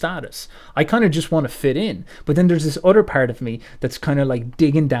crave status. I kind of just want to fit in. But then there's this other part of me that's kind of like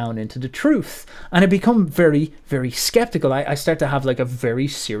digging down into the truth. And I become very, very skeptical. I start to have like a very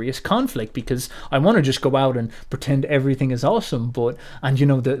serious conflict, because I want to just go out and pretend everything is awesome. And you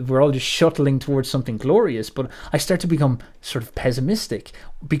know, that we're all just shuttling towards something glorious. But I start to become sort of pessimistic,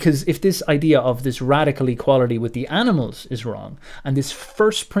 because if this idea of this radical equality with the animals is wrong, and this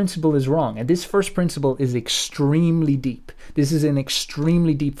first principle is wrong, and this first principle is extremely deep. This is an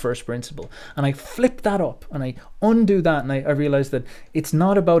extremely deep first principle. And I flip that up and I undo that, and I realize that it's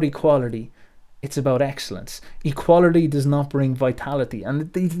not about equality. it's about excellence. Equality does not bring vitality.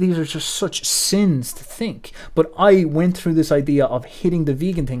 And these are just such sins to think. But I went through this idea of hitting the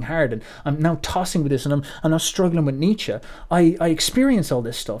vegan thing hard, and I'm now tossing with this, and I'm now struggling with Nietzsche. I experience all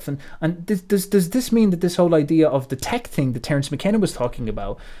this stuff. And does this mean that this whole idea of the tech thing that Terence McKenna was talking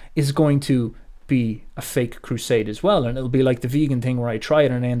about is going to be a fake crusade as well? And it'll be like the vegan thing where I try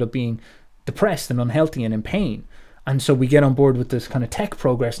it and I end up being depressed and unhealthy and in pain. And so we get on board with this kind of tech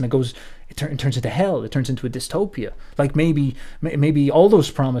progress, and it turns into hell. It turns into a dystopia. Like maybe all those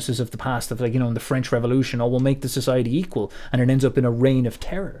promises of the past, of like, in the French Revolution, we'll make the society equal, and it ends up in a reign of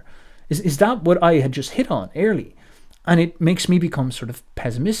terror. Is that what I had just hit on early? And it makes me become sort of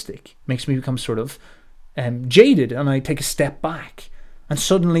pessimistic, makes me become sort of jaded, and I take a step back. And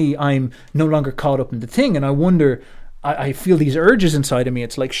suddenly I'm no longer caught up in the thing, and I wonder, I feel these urges inside of me.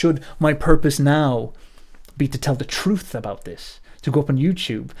 It's like, should my purpose now be to tell the truth about this, to go up on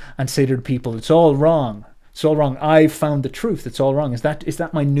YouTube and say to the people, it's all wrong, I've found the truth, it's all wrong? Is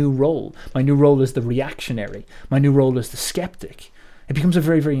that my new role? My new role is the reactionary, my new role is the skeptic. It becomes a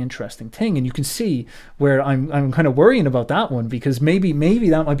very, very interesting thing, and you can see where I'm kind of worrying about that one, because maybe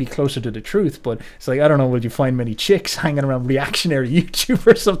that might be closer to the truth, but it's like, I don't know, will you find many chicks hanging around reactionary YouTube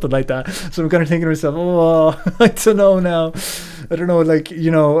or something like that? So I'm kind of thinking to myself, I don't know now. I don't know, like,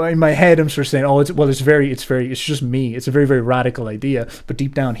 in my head I'm sort of saying, it's just me. It's a very, very radical idea, but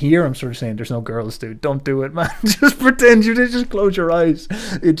deep down here I'm sort of saying, there's no girls, dude. Don't do it, man. Just pretend just close your eyes.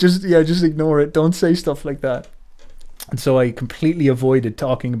 Just ignore it. Don't say stuff like that. And so I completely avoided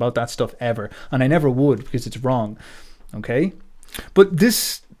talking about that stuff ever. And I never would, because it's wrong. Okay? But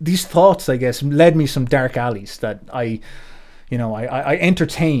these thoughts, I guess, led me some dark alleys that I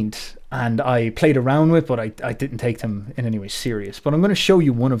entertained and I played around with, but I didn't take them in any way serious. But I'm going to show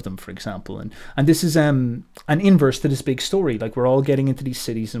you one of them, for example. And this is an inverse to this big story. Like, we're all getting into these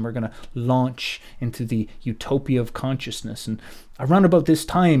cities and we're going to launch into the utopia of consciousness. And around about this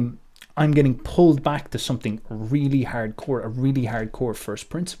time, I'm getting pulled back to something really hardcore, a really hardcore first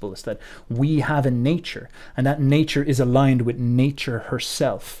principle. Is that we have a nature, and that nature is aligned with nature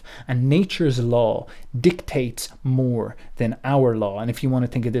herself. And nature's law dictates more than our law. And if you want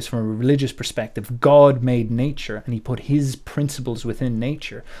to think of this from a religious perspective, God made nature and he put his principles within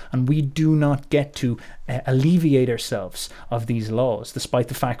nature. And we do not get to alleviate ourselves of these laws, despite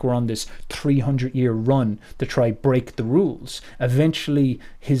the fact we're on this 300-year run to try break the rules. Eventually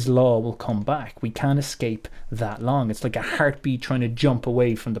his law will come back. We can't escape that long. It's like a heartbeat trying to jump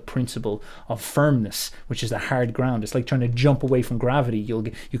away from the principle of firmness, which is the hard ground. It's like trying to jump away from gravity. You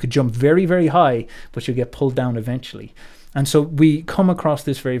could jump very, very high, but you'll get pulled down eventually. And so we come across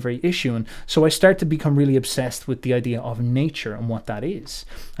this very, very issue. And so I start to become really obsessed with the idea of nature and what that is.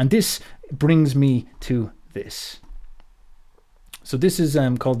 And this brings me to this. So this is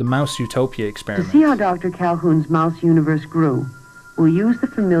called the Mouse Utopia experiment. To see how Dr. Calhoun's mouse universe grew, we'll use the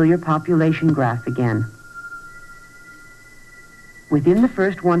familiar population graph again. Within the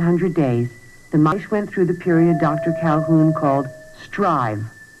first 100 days, the mice went through the period Dr. Calhoun called strive.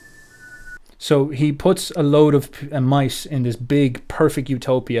 So he puts a load of mice in this big, perfect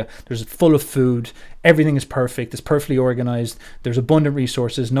utopia. There's full of food. Everything is perfect. It's perfectly organized. There's abundant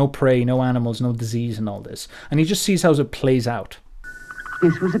resources, no prey, no animals, no disease, and all this. And he just sees how it plays out.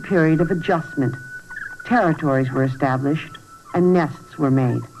 This was a period of adjustment. Territories were established and nests were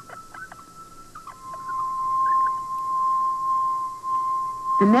made.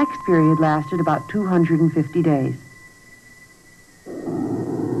 The next period lasted about 250 days.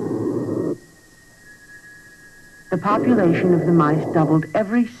 The population of the mice doubled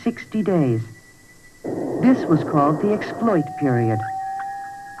every 60 days. This was called the exploit period.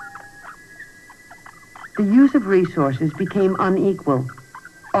 The use of resources became unequal.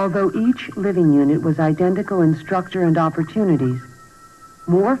 Although each living unit was identical in structure and opportunities,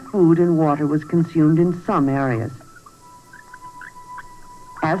 more food and water was consumed in some areas.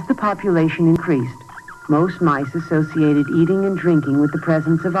 As the population increased, most mice associated eating and drinking with the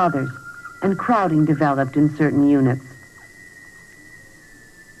presence of others, and crowding developed in certain units.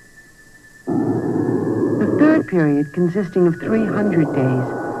 The third period, consisting of 300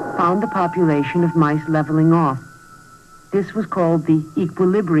 days, found the population of mice leveling off. This was called the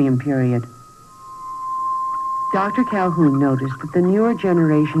equilibrium period. Dr. Calhoun noticed that the newer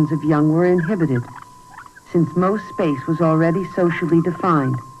generations of young were inhibited, since most space was already socially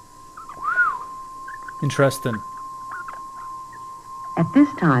defined. Interesting. At this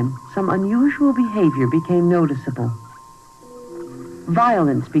time, some unusual behavior became noticeable.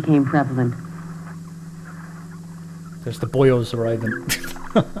 Violence became prevalent. There's the boyos arriving.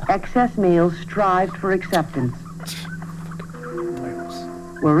 Excess males strived for acceptance,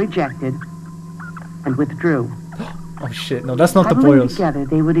 were rejected, and withdrew. Oh shit, no, that's not the Huddling boils. together,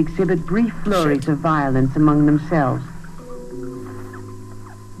 they would exhibit brief flurries of violence among themselves.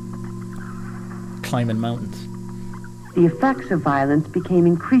 Climbing mountains. The effects of violence became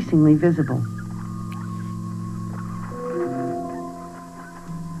increasingly visible.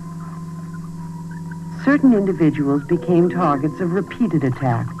 Certain individuals became targets of repeated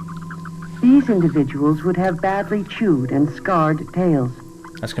attack. These individuals would have badly chewed and scarred tails.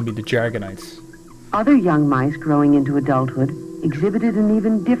 That's going to be the Jargonites. Other young mice growing into adulthood exhibited an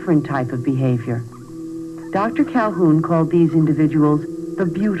even different type of behavior. Dr. Calhoun called these individuals the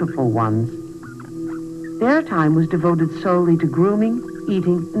beautiful ones. Their time was devoted solely to grooming,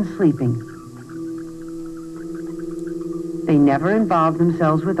 eating, and sleeping. They never involved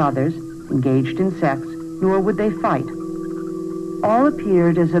themselves with others, engaged in sex, nor would they fight. All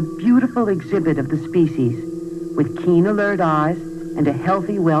appeared as a beautiful exhibit of the species, with keen, alert eyes and a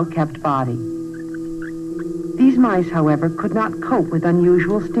healthy, well-kept body. These mice, however, could not cope with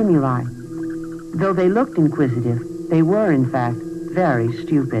unusual stimuli. Though they looked inquisitive, they were, in fact, very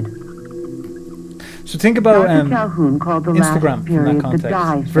stupid. So think about Dr. Calhoun called the Instagram last in period that context. the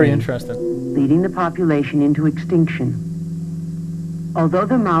die It's very phase, interesting. leading the population into extinction. Although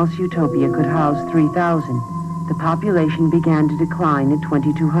the mouse utopia could house 3,000, the population began to decline at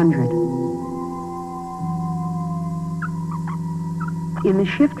 2,200. In the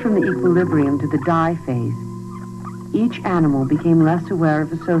shift from the equilibrium to the die phase, each animal became less aware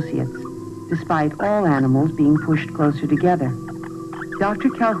of associates, despite all animals being pushed closer together. Dr.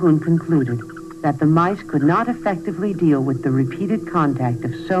 Calhoun concluded that the mice could not effectively deal with the repeated contact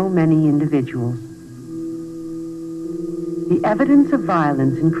of so many individuals. The evidence of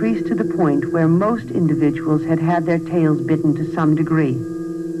violence increased to the point where most individuals had had their tails bitten to some degree.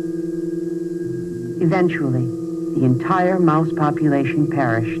 Eventually, the entire mouse population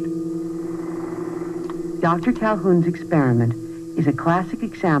perished. Dr. Calhoun's experiment is a classic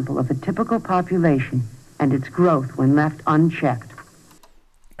example of a typical population and its growth when left unchecked.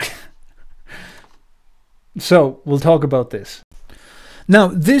 So, we'll talk about this. Now,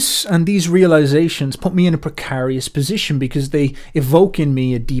 this and these realizations put me in a precarious position because they evoke in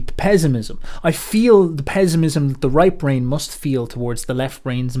me a deep pessimism. I feel the pessimism that the right brain must feel towards the left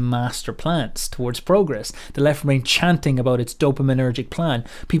brain's master plans, towards progress. The left brain chanting about its dopaminergic plan.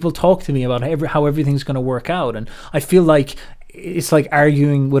 People talk to me about how everything's going to work out, and I feel like it's like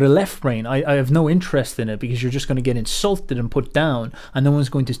arguing with a left brain. I have no interest in it because you're just going to get insulted and put down, and no one's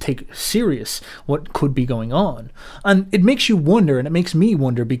going to take serious what could be going on. And it makes you wonder, and it makes me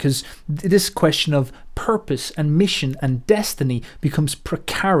wonder, because this question of purpose and mission and destiny becomes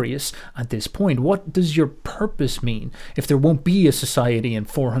precarious at this point. What does your purpose mean if there won't be a society in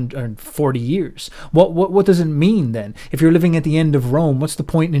 440 years? What does it mean then? If you're living at the end of Rome, what's the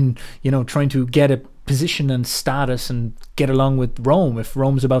point in, trying to get a position and status and get along with Rome if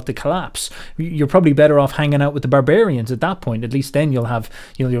Rome's about to collapse? You're probably better off hanging out with the barbarians at that point. At least then you'll have,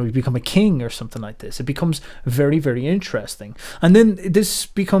 you'll become a king or something like this. It becomes very, very interesting. And then this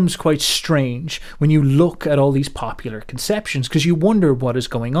becomes quite strange when you look at all these popular conceptions, because you wonder what is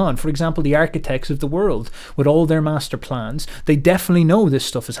going on. For example, the architects of the world, with all their master plans, they definitely know this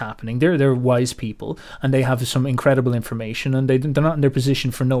stuff is happening. They're wise people, and they have some incredible information, and they're not in their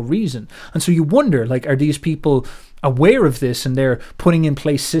position for no reason. And so you wonder, like, are these people aware of this and they're putting in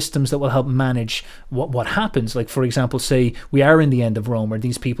place systems that will help manage what happens? Like, for example, say we are in the end of Rome, or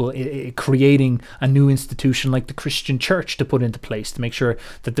these people creating a new institution like the Christian church to put into place to make sure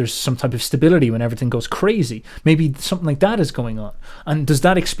that there's some type of stability when everything goes crazy. Maybe something like that is going on. And does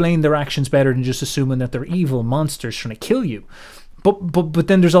that explain their actions better than just assuming that they're evil monsters trying to kill you? But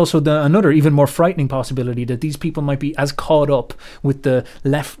then there's also another even more frightening possibility that these people might be as caught up with the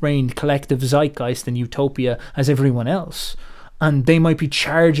left-brained collective zeitgeist and utopia as everyone else. And they might be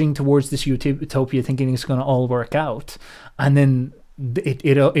charging towards this utopia thinking it's going to all work out. And then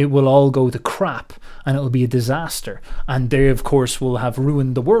it will all go to crap, and it'll be a disaster, and they of course will have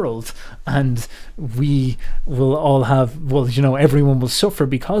ruined the world, and we will all have, everyone will suffer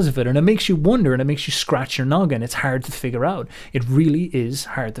because of it. And it makes you wonder, and it makes you scratch your noggin. It's hard to figure out. It really is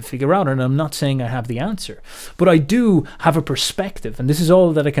hard to figure out, and I'm not saying I have the answer, but I do have a perspective, and this is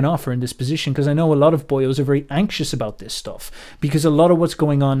all that I can offer in this position, because I know a lot of boyos are very anxious about this stuff, because a lot of what's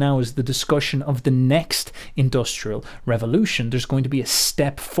going on now is the discussion of the next industrial revolution. There's going to be a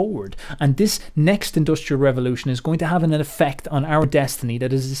step forward, and this next industrial revolution is going to have an effect on our destiny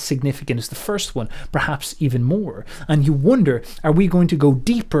that is as significant as the first one, perhaps even more. And you wonder, are we going to go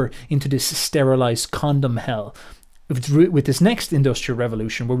deeper into this sterilized condom hell? with this next industrial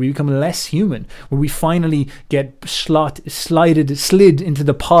revolution, where we become less human, where we finally get slid into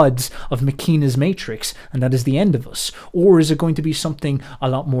the pods of McKenna's matrix, and that is the end of us? Or is it going to be something a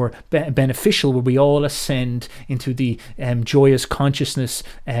lot more beneficial, where we all ascend into the joyous consciousness,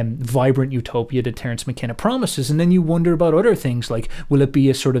 vibrant utopia that Terence McKenna promises? And then you wonder about other things, like, will it be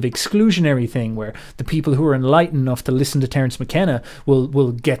a sort of exclusionary thing where the people who are enlightened enough to listen to Terence McKenna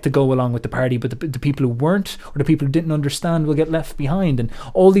will get to go along with the party, but the people who weren't, or the people who didn't understand, will get left behind? And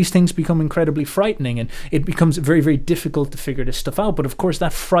all these things become incredibly frightening, and it becomes very, very difficult to figure this stuff out. But of course,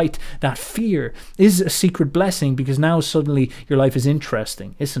 that fright, that fear, is a secret blessing, because now suddenly your life is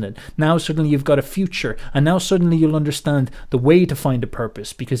interesting, isn't it? Now suddenly you've got a future, and now suddenly you'll understand the way to find a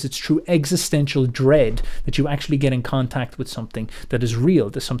purpose, because it's through existential dread that you actually get in contact with something that is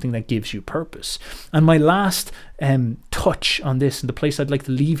real, to something that gives you purpose. And my last touch on this, and the place I'd like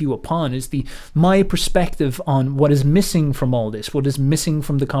to leave you upon, is my perspective on what is missing from all this, what is missing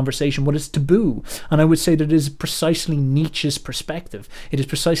from the conversation, what is taboo. And I would say that it is precisely Nietzsche's perspective. It is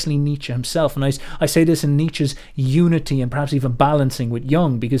precisely Nietzsche himself. And I say this in Nietzsche's unity and perhaps even balancing with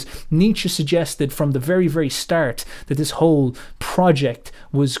Jung, because Nietzsche suggested from the very, very start that this whole project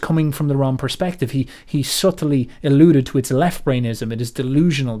was coming from the wrong perspective. He subtly alluded to its left brainism. It is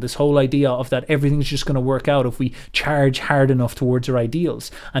delusional, this whole idea of that everything's just going to work out if we charge hard enough towards our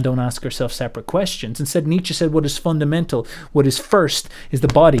ideals and don't ask ourselves separate questions. Instead, Nietzsche said what is fundamental, what is first, is the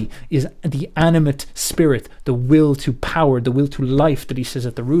body, is the animate spirit, the will to power, the will to life that he says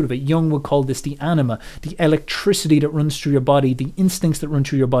at the root of it. Jung would call this the anima, the electricity that runs through your body, the instincts that run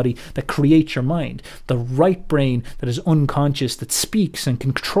through your body that create your mind, the right brain that is unconscious, that speaks and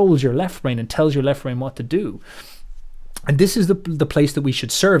controls your left brain and tells your left brain what to do. And this is the place that we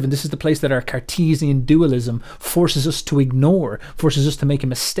should serve, and this is the place that our Cartesian dualism forces us to ignore, forces us to make a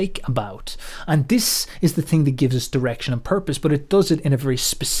mistake about. And this is the thing that gives us direction and purpose, but it does it in a very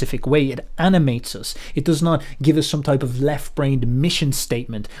specific way. It animates us. It does not give us some type of left-brained mission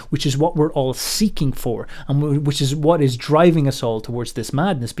statement, which is what we're all seeking for, and which is what is driving us all towards this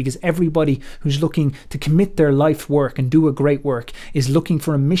madness, because everybody who's looking to commit their life work and do a great work is looking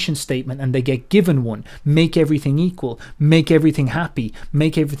for a mission statement, and they get given one. Make everything equal. Make everything happy,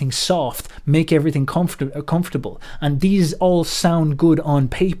 make everything soft, make everything comfortable. And these all sound good on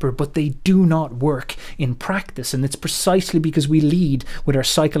paper, but they do not work in practice. And it's precisely because we lead with our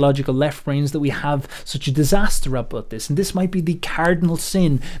psychological left brains that we have such a disaster about this. And this might be the cardinal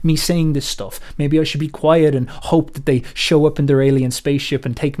sin, me saying this stuff. Maybe I should be quiet and hope that they show up in their alien spaceship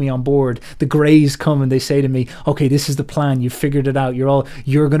and take me on board. The Greys come and they say to me, okay, this is the plan, you've figured it out,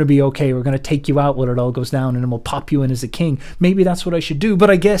 you're going to be okay, we're going to take you out when it all goes down, and then we'll pop you in as a king. Maybe that's what I should do, but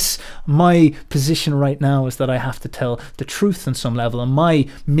I guess my position right now is that I have to tell the truth on some level, and my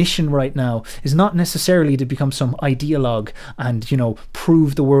mission right now is not necessarily to become some ideologue and,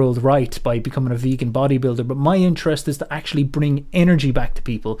 prove the world right by becoming a vegan bodybuilder, but my interest is to actually bring energy back to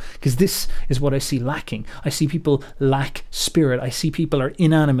people, because this is what I see lacking. I see people lack spirit. I see people are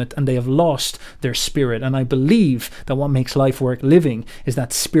inanimate and they have lost their spirit, and I believe that what makes life worth living is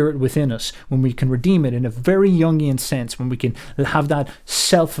that spirit within us, when we can redeem it in a very Jungian sense, when we can have that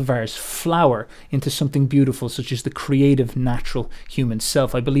self of ours flower into something beautiful, such as the creative, natural human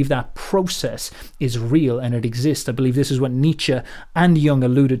self. I believe that process is real and it exists. I believe this is what Nietzsche and Jung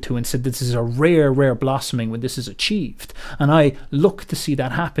alluded to and said this is a rare, rare blossoming when this is achieved. And I look to see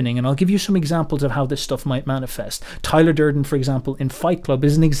that happening, and I'll give you some examples of how this stuff might manifest. Tyler Durden, for example, in Fight Club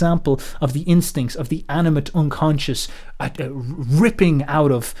is an example of the instincts of the animate unconscious ripping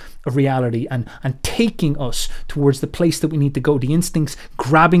out of reality and taking us towards the place that we need to go. The instincts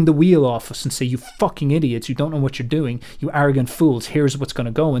grabbing the wheel off us and say, you fucking idiots, you don't know what you're doing, you arrogant fools, here's what's going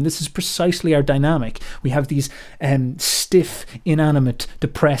to go. And this is precisely our dynamic. We have these stiff, inanimate,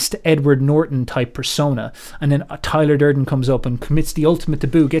 depressed Edward Norton type persona, and then Tyler Durden comes up and commits the ultimate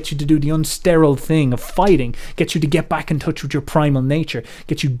taboo, gets you to do the unsterile thing of fighting, gets you to get back in touch with your primal nature,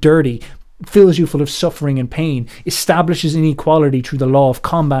 gets you dirty, fills you full of suffering and pain, establishes inequality through the law of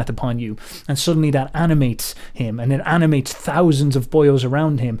combat upon you, and suddenly that animates him, and it animates thousands of boyos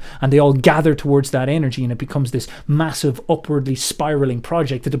around him, and they all gather towards that energy, and it becomes this massive upwardly spiraling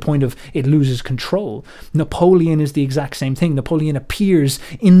project to the point of it loses control. Napoleon is the exact same thing. Napoleon appears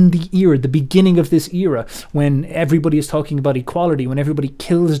in the era, the beginning of this era, when everybody is talking about equality, when everybody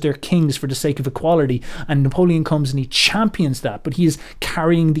kills their kings for the sake of equality, and Napoleon comes and he champions that, but he is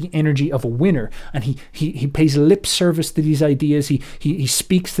carrying the energy of winner, and he pays lip service to these ideas. He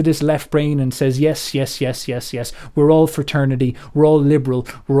speaks to this left brain and says, yes, yes, yes, yes, yes, we're all fraternity, we're all liberal,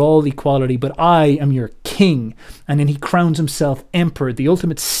 we're all equality, but I am your king. And then he crowns himself emperor, the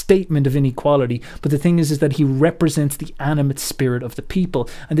ultimate statement of inequality. But the thing is that he represents the animate spirit of the people,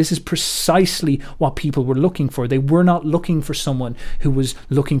 and this is precisely what people were looking for. They were not looking for someone who was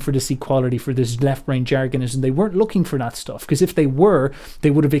looking for this equality, for this left brain jargonism. They weren't looking for that stuff, because if they were, they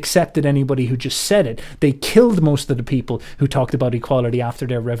would have accepted anybody who just said it. They killed most of the people who talked about equality after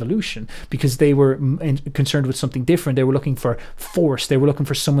their revolution, because they were concerned with something different. They were looking for force. They were looking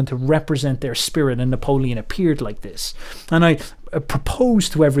for someone to represent their spirit, and Napoleon appeared like this. And I propose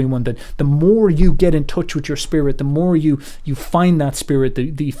to everyone that the more you get in touch with your spirit, the more you find that spirit,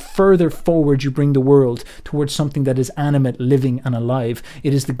 the further forward you bring the world towards something that is animate, living and alive.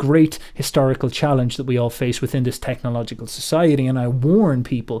 It is the great historical challenge that we all face within this technological society, and I warn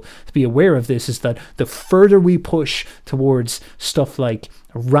people to be aware of this, is that the further we push towards stuff like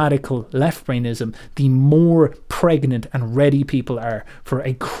radical left-brainism, the more pregnant and ready people are for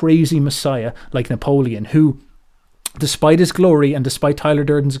a crazy messiah like Napoleon, who, despite his glory and despite Tyler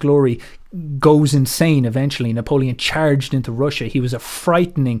Durden's glory, goes insane eventually. Napoleon charged into Russia. He was a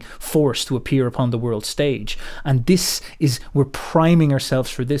frightening force to appear upon the world stage. And we're priming ourselves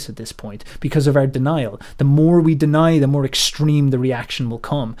for this at this point because of our denial. The more we deny, the more extreme the reaction will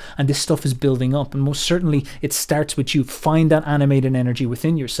come. And this stuff is building up. And most certainly it starts with you. Find that animated energy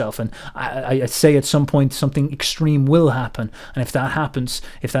within yourself. And I say at some point something extreme will happen. And if that happens,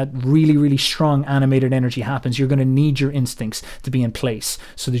 if that really, really strong animated energy happens, you're going to need your instincts to be in place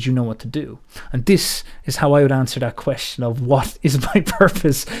so that you know what to do. And this is how I would answer that question of what is my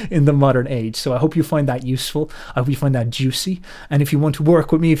purpose in the modern age. So I hope you find that useful. I hope you find that juicy. And if you want to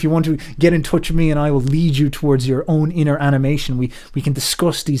work with me, if you want to get in touch with me, and I will lead you towards your own inner animation, we can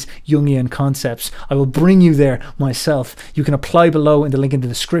discuss these Jungian concepts. I will bring you there myself. You can apply below in the link in the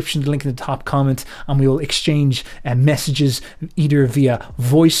description, the link in the top comment, and we will exchange messages either via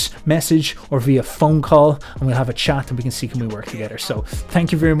voice message or via phone call, and we'll have a chat and we can see can we work together. So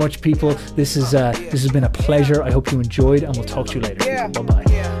thank you very much, people. This has been a pleasure. I hope you enjoyed, and we'll talk to you later. Yeah. Bye-bye.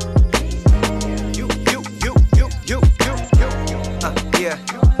 Yeah.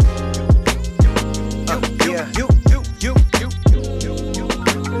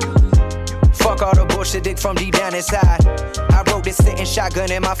 Fuck all the bullshit, dig from deep down inside. I wrote this sitting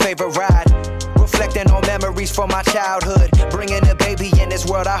shotgun in my favorite ride. Reflecting on memories from my childhood. Bringing a baby in this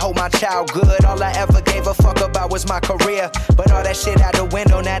world, I hope my child good. All I ever gave a fuck about was my career. But all that shit out the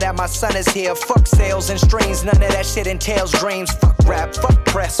window now that my son is here. Fuck sales and streams, none of that shit entails dreams. Fuck rap, fuck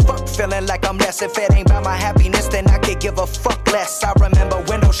press, fuck feeling like I'm less. If it ain't about my happiness, then I could give a fuck less. I remember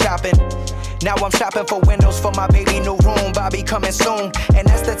window shopping. Now I'm shopping for windows for my baby new room. Bobby coming soon. And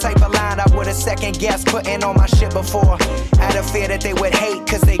that's the type of line I would've second guessed putting on my shit before. Out of fear that they would hate,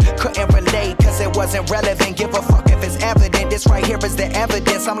 cause they couldn't relate, cause it wasn't relevant. Give a fuck if it's evident. This right here is the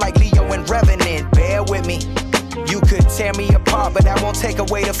evidence. I'm like Leo and Revenant. Bear with me. You could tear me apart, but that won't take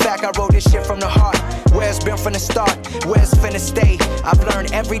away the fact I wrote this shit from the heart. Where it's been from the start, where it's finna stay. I've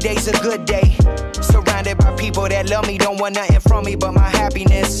learned every day's a good day. Surrounded by people that love me, don't want nothing from me but my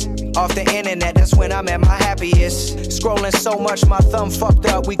happiness. Off the internet, that's when I'm at my happiest. Scrolling so much, my thumb fucked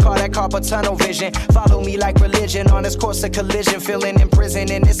up. We call that carpal tunnel vision. Follow me like religion on this course of collision. Feeling in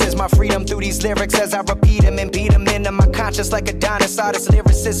prison, and this is my freedom through these lyrics as I repeat them and beat them into my conscience like a dinosaur. This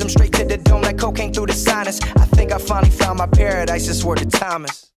lyricism straight to the dome like cocaine through the sinus. I think I finally found my paradise, it's where the time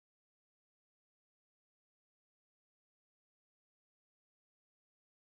is.